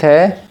विकसित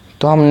है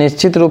तो हम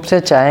निश्चित रूप से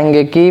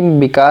चाहेंगे कि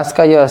विकास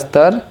का यह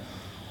स्तर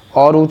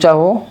और ऊंचा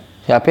हो,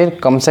 या फिर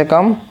कम से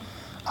कम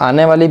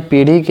आने वाली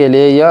पीढ़ी के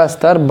लिए यह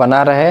स्तर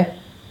बना रहे,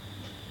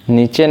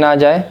 नीचे ना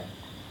जाए।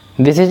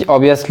 दिस इज़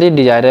ऑब्वियसली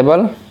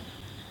डिजायरेबल,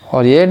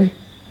 और ये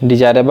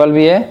डिजायरेबल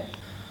भी है।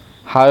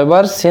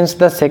 However since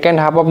the second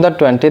half of the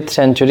 20th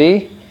century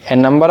a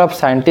number of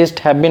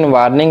scientists have been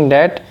warning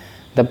that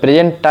the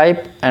present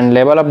type and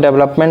level of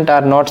development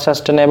are not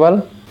sustainable।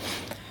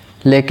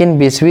 लेकिन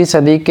 20वीं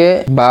सदी के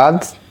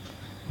बाद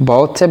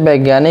बहुत से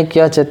वैज्ञानिक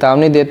यह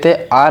चेतावनी देते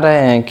आ रहे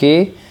हैं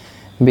कि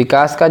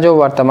विकास का जो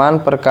वर्तमान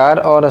प्रकार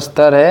और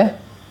स्तर है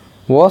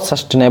वो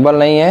सस्टेनेबल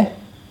नहीं है,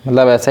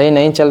 मतलब ऐसा ही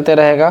नहीं चलते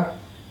रहेगा।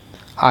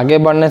 आगे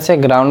बढ़ने से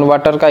ग्राउंड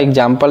वाटर का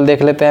एग्जाम्पल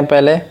देख लेते हैं।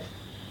 पहले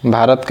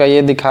भारत का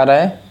ये दिखा रहा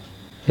है।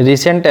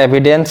 Recent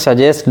evidence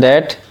suggest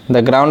that the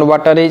ground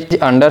water is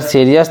under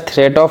serious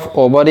threat of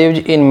over use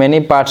in many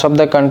parts of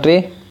the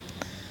country.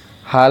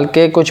 हाल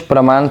के कुछ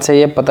प्रमाण से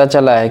ये पता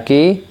चला है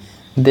कि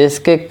देश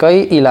के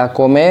कई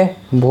इलाकों में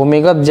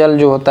भूमिगत जल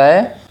जो होता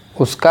है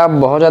उसका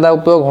बहुत ज़्यादा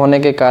उपयोग होने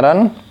के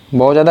कारण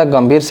बहुत ज़्यादा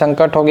गंभीर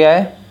संकट हो गया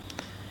है।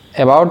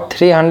 About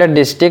 300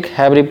 districts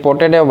have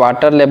reported a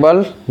water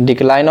level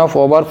decline of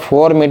over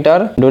 4 meter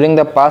during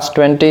the past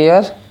 20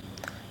 years।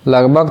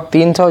 लगभग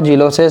 300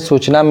 जिलों से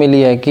सूचना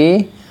मिली है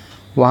कि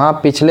वहाँ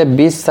पिछले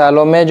 20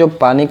 सालों में जो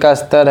पानी का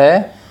स्तर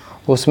है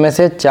उसमें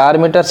से 4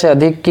 मीटर से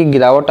अधिक की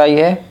गिरावट आई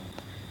है।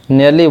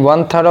 Nearly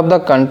 1/3 of the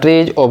country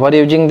is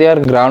overusing their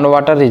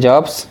groundwater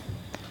reserves।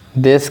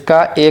 देश का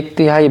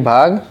 1/3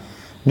 भाग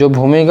जो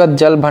भूमिगत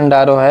जल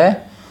भंडारों है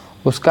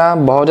उसका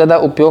बहुत ज़्यादा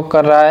उपयोग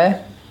कर रहा है।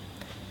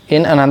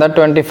 In another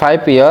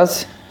 25 years,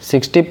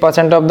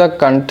 60% of the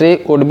country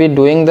would be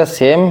doing the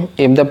same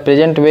if the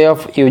present way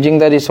of using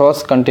the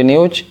resource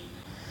continues।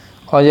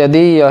 और यदि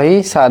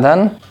यही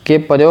साधन के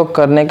प्रयोग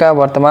करने का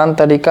वर्तमान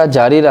तरीका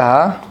जारी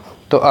रहा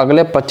तो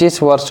अगले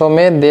 25 वर्षों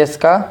में देश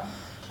का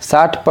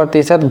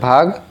 60%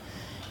 भाग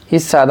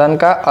इस साधन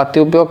का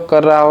अतिउपयोग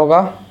कर रहा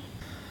होगा।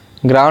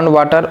 Ground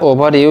water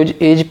over use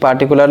is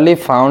particularly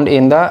found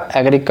in the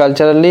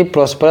agriculturally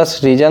prosperous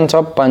regions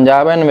of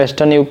Punjab and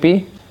western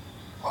UP.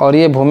 और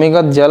ये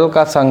भूमिगत जल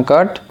का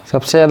संकट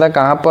सबसे ज़्यादा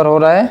कहाँ पर हो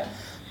रहा है?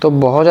 तो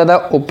बहुत ज़्यादा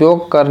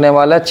उपयोग करने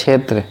वाला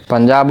क्षेत्र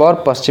पंजाब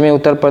और पश्चिमी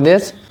उत्तर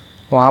प्रदेश,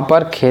 वहाँ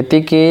पर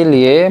खेती के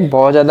लिए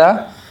बहुत ज़्यादा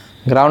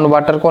ग्राउंड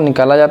वाटर को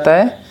निकाला जाता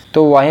है,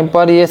 तो वहीं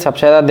पर ये सबसे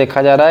ज़्यादा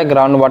देखा जा रहा है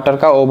ग्राउंड वाटर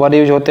का ओवर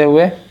यूज होते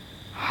हुए।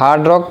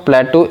 Hard rock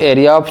plateau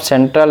area of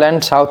central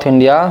and south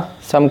India,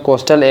 some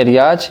coastal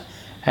areas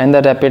and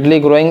the rapidly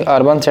growing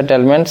urban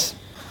settlements.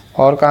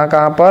 और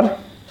कहाँ पर,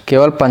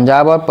 केवल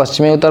पंजाब और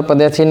पश्चिमी उत्तर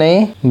प्रदेश ही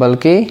नहीं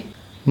बल्कि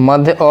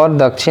मध्य और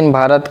दक्षिण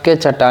भारत के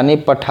चट्टानी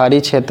पठारी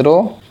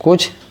क्षेत्रों,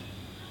 कुछ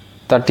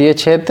तटीय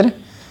क्षेत्र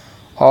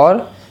और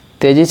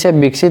तेज़ी से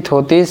विकसित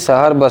होती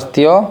शहर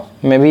बस्तियों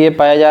में भी ये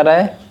पाया जा रहा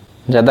है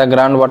ज़्यादा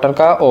ग्राउंड वाटर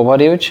का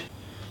ओवर यूज।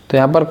 तो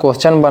यहाँ पर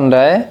क्वेश्चन बन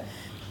रहा है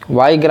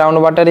why ground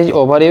water is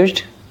over used,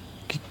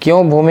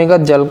 क्यों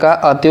भूमिगत जल का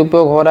अति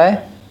उपयोग हो रहा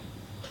है।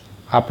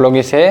 आप लोग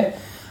इसे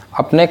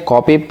अपने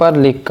कॉपी पर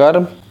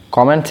लिखकर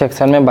कमेंट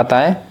सेक्शन में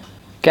बताएं।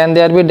 Can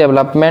there be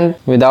development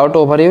without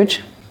over use,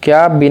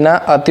 क्या बिना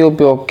अति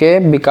उपयोग के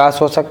विकास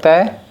हो सकता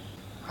है।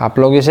 आप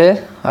लोग इसे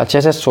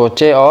अच्छे से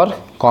सोचें और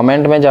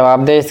कमेंट में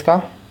जवाब दें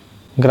इसका।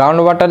 Ground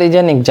water is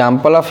an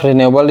example of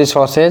renewable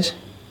resources,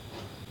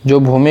 जो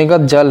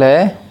भूमिगत जल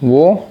है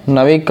वो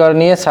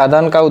नवीकरणीय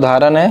साधन का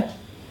उदाहरण है।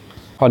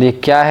 और ये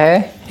क्या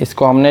है,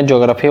 इसको हमने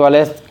ज्योग्राफी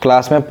वाले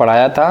क्लास में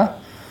पढ़ाया था,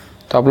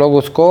 तो आप लोग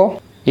उसको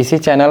इसी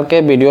चैनल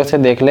के वीडियो से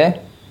देख लें।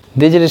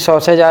 These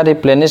resources are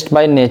replenished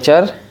by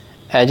nature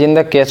as in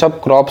the case of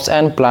crops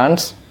and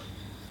plants,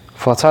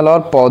 फसल और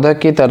पौधे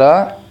की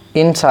तरह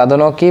इन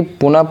साधनों की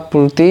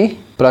पुनःपूर्ति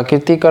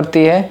प्रकृति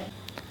करती है।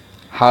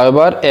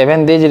 हाउएवर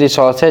इवन दिज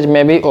रिसोर्सेज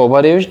में बी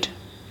ओवर यूज्ड,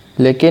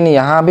 लेकिन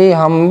यहाँ भी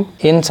हम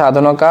इन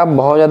साधनों का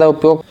बहुत ज़्यादा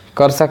उपयोग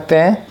कर सकते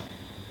हैं।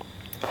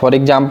 For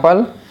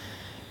example,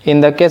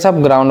 in the case of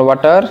ground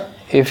water,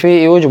 if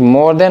we use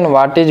more than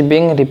what is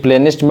being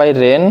replenished by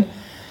rain,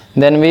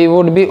 then we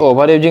would be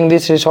over using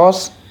this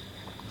resource.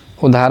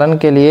 उदाहरण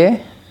के लिए,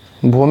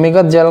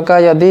 भूमिगत जल का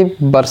यदि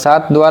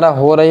बरसात द्वारा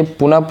हो रही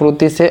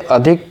पुनःपूर्ति से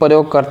अधिक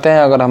प्रयोग करते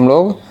हैं अगर हम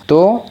लोग,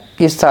 तो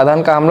इस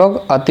साधन का हम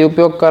लोग अति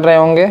उपयोग कर रहे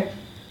होंगे।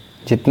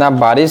 जितना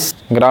बारिश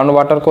ग्राउंड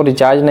वाटर को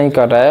रिचार्ज नहीं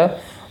कर रहा है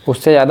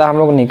उससे ज़्यादा हम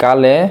लोग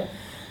निकाल लें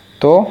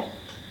तो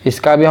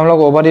इसका भी हम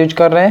लोग ओवर यूज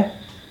कर रहे हैं।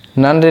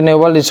 Non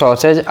renewable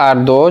resources are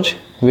those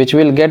which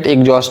will get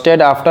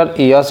exhausted after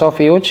years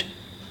of use.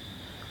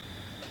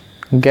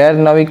 गैर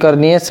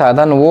नवीकरणीय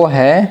साधन वो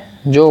हैं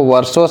जो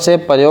वर्षों से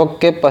प्रयोग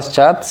के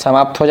पश्चात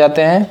समाप्त हो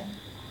जाते हैं।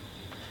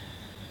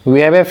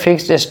 We have a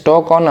fixed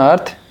stock on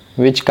earth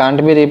which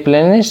can't be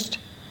replenished,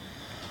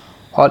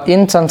 और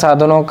इन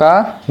संसाधनों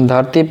का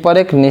धरती पर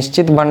एक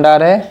निश्चित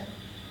भंडार है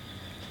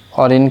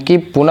और इनकी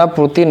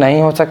पुनःपूर्ति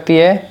नहीं हो सकती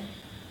है।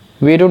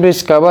 We do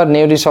discover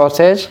new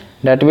resources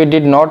that we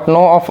did not know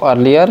of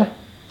earlier.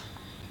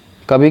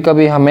 कभी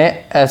कभी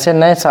हमें ऐसे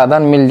नए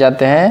साधन मिल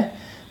जाते हैं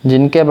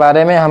जिनके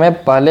बारे में हमें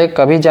पहले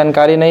कभी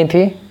जानकारी नहीं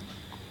थी।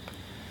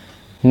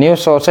 New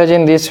sources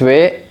in this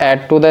way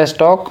add to the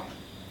stock,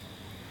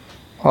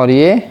 और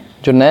ये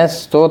जो नए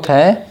स्रोत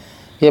हैं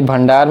ये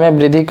भंडार में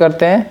वृद्धि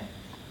करते हैं।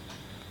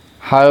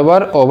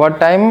 However over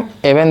time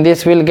even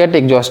this will get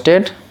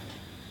exhausted,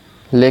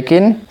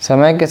 लेकिन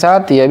समय के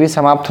साथ ये भी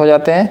समाप्त हो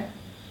जाते हैं।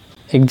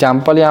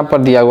 एग्जाम्पल यहाँ पर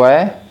दिया हुआ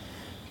है,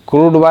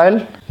 crude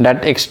oil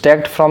that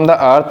extract from the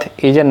earth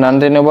is a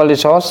non renewable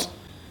resource.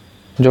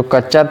 जो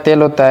कच्चा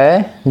तेल होता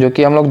है जो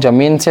कि हम लोग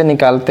ज़मीन से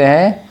निकालते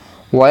हैं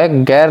वह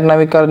एक गैर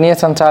नवीकरणीय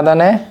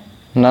संसाधन है,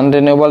 नॉन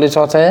रिन्यूएबल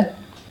रिसोर्स है।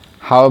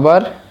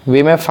 However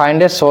we may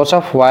find a source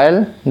of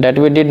oil that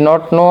we did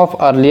not know of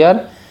earlier,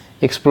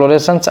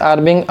 explorations are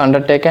being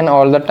undertaken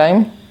all the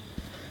time.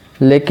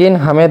 लेकिन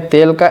हमें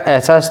तेल का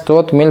ऐसा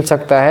स्रोत मिल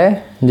सकता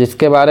है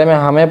जिसके बारे में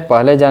हमें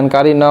पहले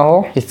जानकारी न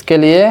हो, इसके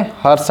लिए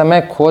हर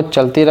समय खोज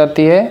चलती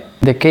रहती है।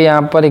 देखिए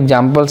यहाँ पर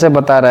एग्जाम्पल से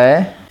बता रहा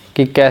है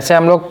कि कैसे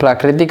हम लोग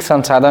प्राकृतिक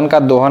संसाधन का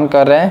दोहन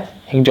कर रहे हैं,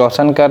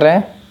 एग्जॉशन कर रहे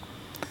हैं।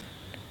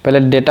 पहले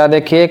डेटा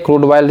देखिए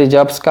क्रूड ऑयल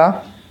रिजर्व्स का,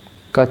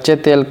 कच्चे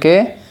तेल के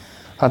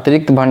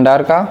अतिरिक्त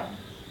भंडार का।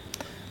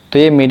 तो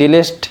ये Middle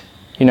East,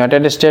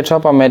 United States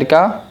of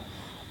America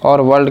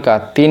और वर्ल्ड का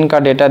 3 का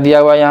डेटा दिया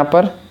हुआ है यहाँ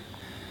पर।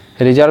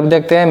 रिजर्व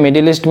देखते हैं,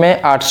 मिडिल ईस्ट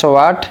में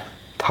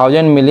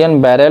 808,000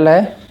 मिलियन बैरल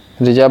है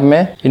रिजर्व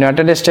में,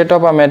 यूनाइटेड स्टेट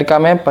ऑफ अमेरिका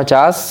में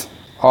 50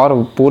 और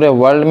पूरे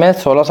वर्ल्ड में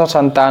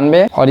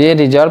 1697। और ये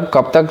रिजर्व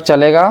कब तक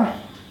चलेगा,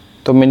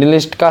 तो मिडिल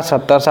ईस्ट का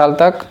 70 साल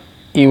तक,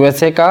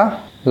 यूएसए का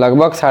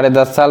लगभग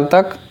 10.5 साल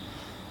तक,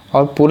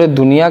 और पूरे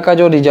दुनिया का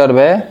जो रिजर्व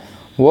है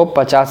वो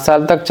 50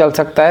 साल तक चल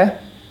सकता है।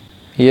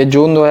 ये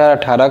जून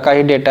 2018 का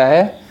ही डेटा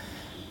है,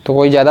 तो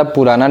कोई ज़्यादा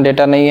पुराना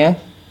डेटा नहीं है।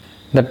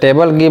 The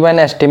table give an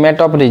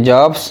estimate of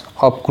reserves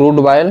of crude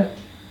oil.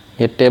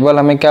 ये टेबल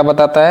हमें क्या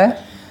बताता है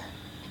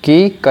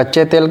कि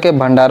कच्चे तेल के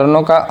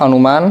भंडारणों का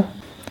अनुमान।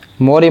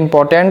 More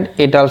important,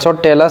 it also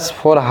tell us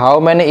for how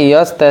many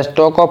years the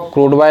stock of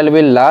crude oil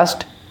will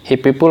last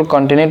if people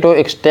continue to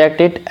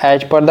extract it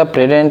as per the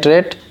present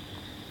rate.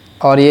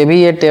 और ये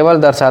भी ये टेबल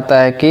दर्शाता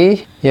है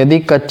कि यदि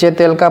कच्चे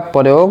तेल का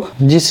प्रयोग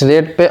जिस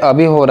रेट पे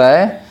अभी हो रहा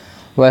है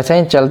वैसे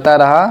ही चलता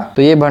रहा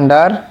तो ये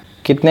भंडार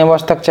कितने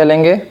वर्ष तक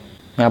चलेंगे।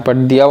 यहाँ पर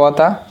दिया हुआ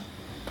था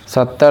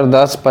 70,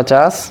 10,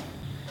 50।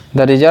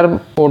 The reserve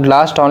would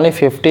last only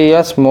 50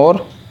 years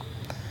more.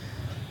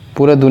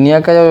 पूरे दुनिया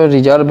का जो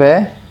रिजर्व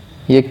है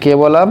ये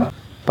केवल अब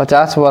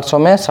 50 वर्षों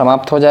में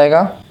समाप्त हो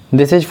जाएगा।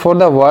 This is for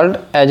the world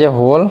as a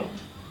whole.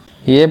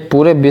 ये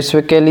पूरे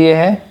विश्व के लिए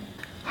है।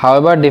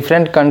 However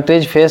different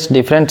countries face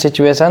different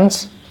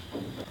situations.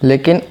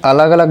 लेकिन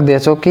अलग अलग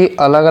देशों की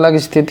अलग अलग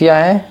स्थितियां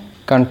हैं।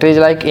 Countries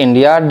like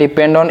India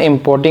depend on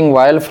importing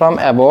oil from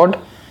abroad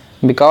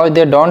because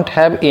they don't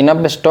have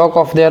enough stock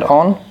of their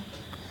own.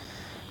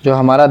 जो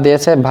हमारा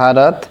देश है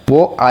भारत,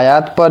 वो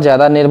आयात पर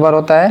ज़्यादा निर्भर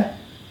होता है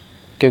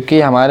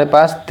क्योंकि हमारे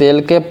पास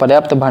तेल के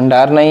पर्याप्त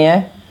भंडार नहीं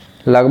है।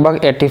 लगभग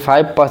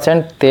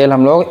 85% तेल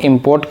हम लोग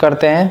इंपोर्ट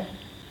करते हैं।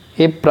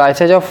 If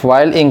prices of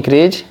oil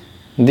increase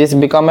this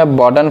become a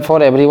burden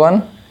for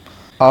everyone.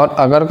 और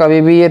अगर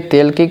कभी भी ये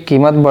तेल की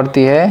कीमत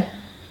बढ़ती है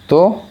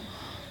तो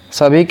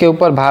सभी के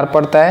ऊपर भार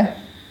पड़ता है,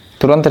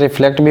 तुरंत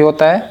रिफ्लेक्ट भी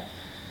होता है।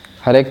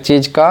 हर एक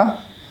चीज़ का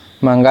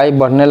महंगाई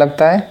बढ़ने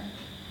लगता है।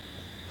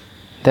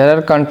 There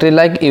are country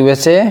like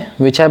USA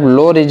which have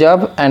low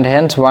reserve and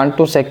hence want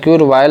to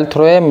secure oil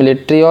through a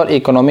military और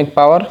इकोनॉमिक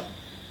पावर।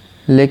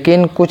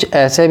 लेकिन कुछ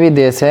ऐसे भी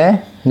देश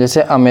हैं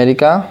जैसे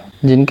अमेरिका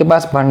जिनके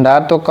पास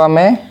भंडार तो कम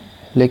है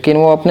लेकिन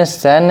वो अपने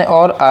सैन्य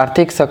और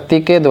आर्थिक शक्ति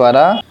के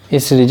द्वारा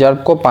इस रिजर्व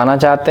को पाना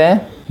चाहते हैं।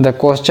 The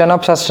question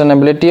of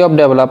sustainability of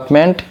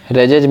development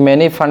raises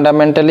many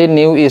fundamentally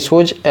new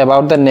issues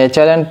about the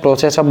nature and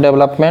process of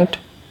development.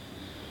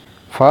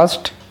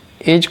 First,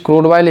 is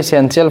crude oil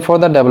essential for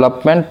the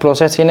development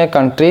process in a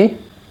country.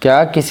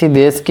 क्या किसी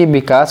देश की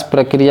विकास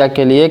प्रक्रिया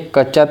के लिए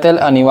कच्चा तेल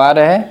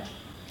अनिवार्य है?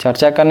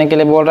 चर्चा करने के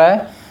लिए बोल रहा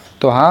है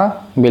तो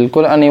हाँ,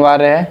 बिल्कुल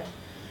अनिवार्य है।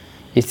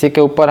 इसी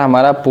के ऊपर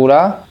हमारा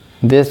पूरा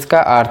देश का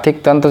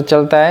आर्थिक तंत्र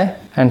चलता है।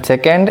 And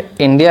second,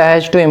 India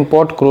has to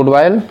import crude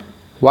oil.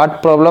 What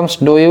problems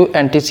do you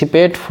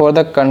anticipate for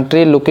the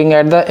country looking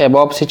at the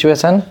above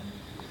situation.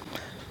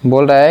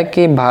 बोल रहा है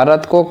कि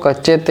भारत को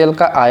कच्चे तेल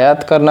का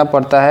आयात करना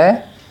पड़ता है,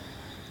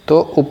 तो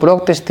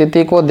उपरोक्त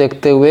स्थिति को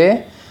देखते हुए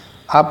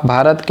आप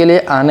भारत के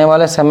लिए आने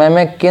वाले समय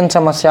में किन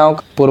समस्याओं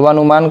का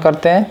पूर्वानुमान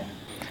करते हैं।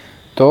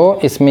 तो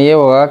इसमें ये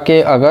होगा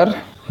कि अगर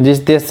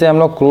जिस देश से हम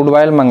लोग क्रूड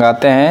ऑयल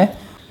मंगाते हैं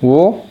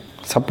वो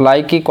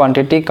सप्लाई की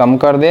क्वांटिटी कम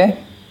कर दे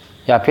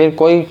या फिर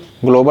कोई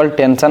ग्लोबल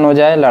टेंशन हो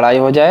जाए, लड़ाई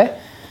हो जाए,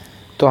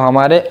 तो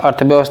हमारे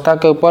अर्थव्यवस्था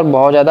के ऊपर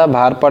बहुत ज़्यादा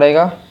भार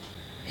पड़ेगा।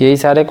 यही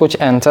सारे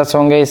कुछ आंसर्स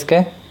होंगे इसके।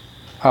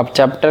 अब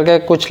चैप्टर के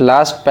कुछ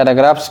लास्ट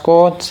पैराग्राफ्स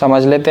को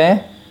समझ लेते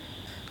हैं।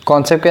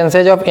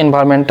 Consequences of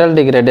environmental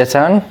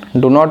degradation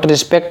do not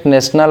respect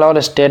national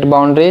और state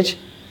boundaries.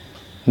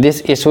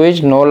 This issue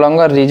is no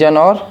longer region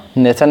और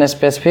नेशन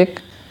स्पेसिफिक।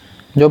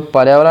 जो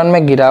पर्यावरण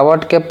में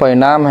गिरावट के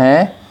परिणाम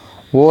हैं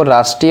वो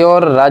राष्ट्रीय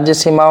और राज्य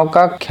सीमाओं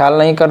का ख्याल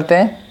नहीं करते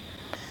हैं।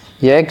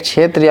 यह एक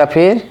क्षेत्र या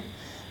फिर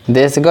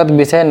देशगत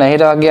विषय नहीं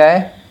रह गया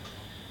है,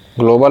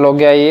 ग्लोबल हो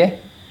गया ये।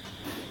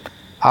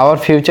 Our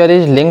future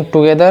is linked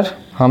together.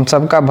 हम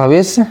सब का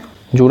भविष्य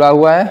जुड़ा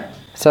हुआ है।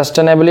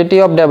 Sustainability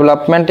of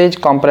development is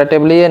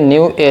comparatively a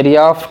new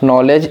area of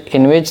knowledge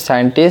in which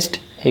scientist,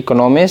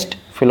 economist,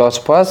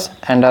 philosophers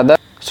and other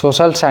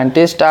social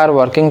scientist are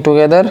working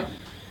together.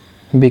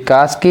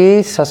 विकास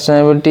की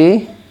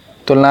सस्टेनेबिलिटी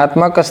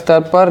तुलनात्मक स्तर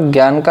पर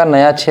ज्ञान का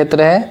नया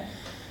क्षेत्र है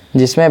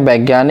जिसमें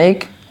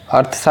वैज्ञानिक,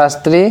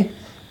 अर्थशास्त्री,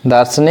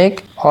 दार्शनिक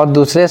और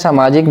दूसरे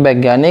सामाजिक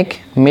वैज्ञानिक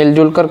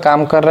मिलजुल कर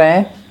काम कर रहे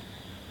हैं।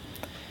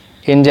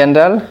 In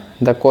general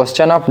the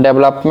question of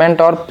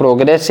development और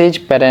प्रोग्रेस इज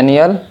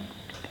पेरेनियल।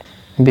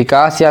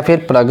 विकास या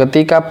फिर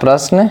प्रगति का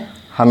प्रश्न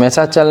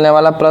हमेशा चलने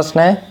वाला प्रश्न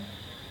है,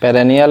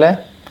 पेरेनियल है।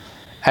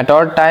 At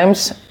all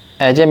times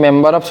as a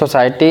member of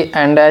society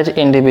and as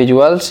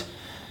individuals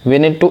we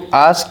need to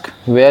ask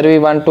where we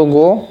want to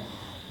go,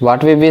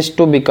 what we wish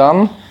to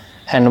become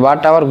and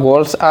what our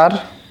goals are।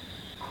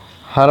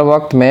 हर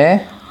वक्त में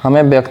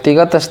हमें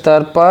व्यक्तिगत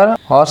स्तर पर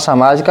और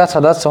समाज का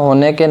सदस्य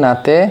होने के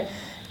नाते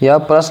यह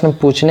प्रश्न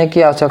पूछने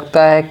की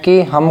आवश्यकता है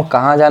कि हम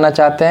कहाँ जाना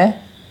चाहते हैं,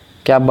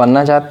 क्या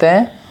बनना चाहते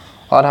हैं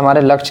और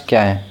हमारे लक्ष्य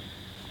क्या हैं।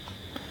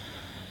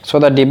 So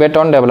the debate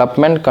on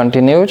development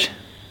continues.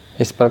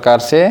 इस प्रकार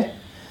से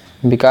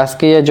विकास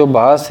की ये जो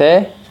बहस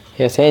है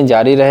ऐसे ही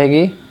जारी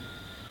रहेगी।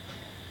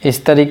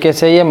 इस तरीके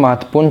से ये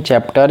महत्वपूर्ण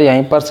चैप्टर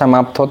यहीं पर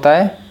समाप्त होता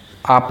है।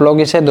 आप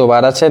लोग इसे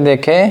दोबारा से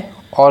देखें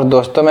और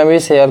दोस्तों में भी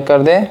शेयर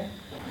कर दें।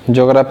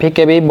 ज्योग्राफी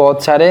के भी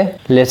बहुत सारे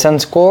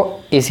लेसन्स को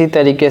इसी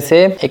तरीके से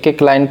एक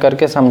एक लाइन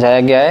करके समझाया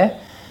गया है,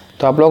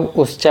 तो आप लोग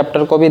उस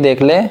चैप्टर को भी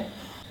देख लें।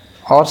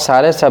 और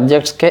सारे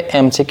सब्जेक्ट्स के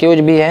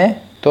MCQs भी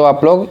हैं, तो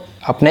आप लोग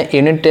अपने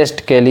यूनिट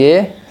टेस्ट के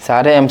लिए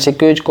सारे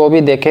MCQs को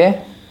भी देखें।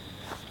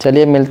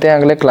 चलिए मिलते हैं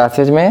अगले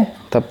क्लासेज में,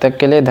 तब तक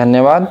के लिए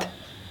धन्यवाद।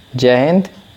 जय हिंद।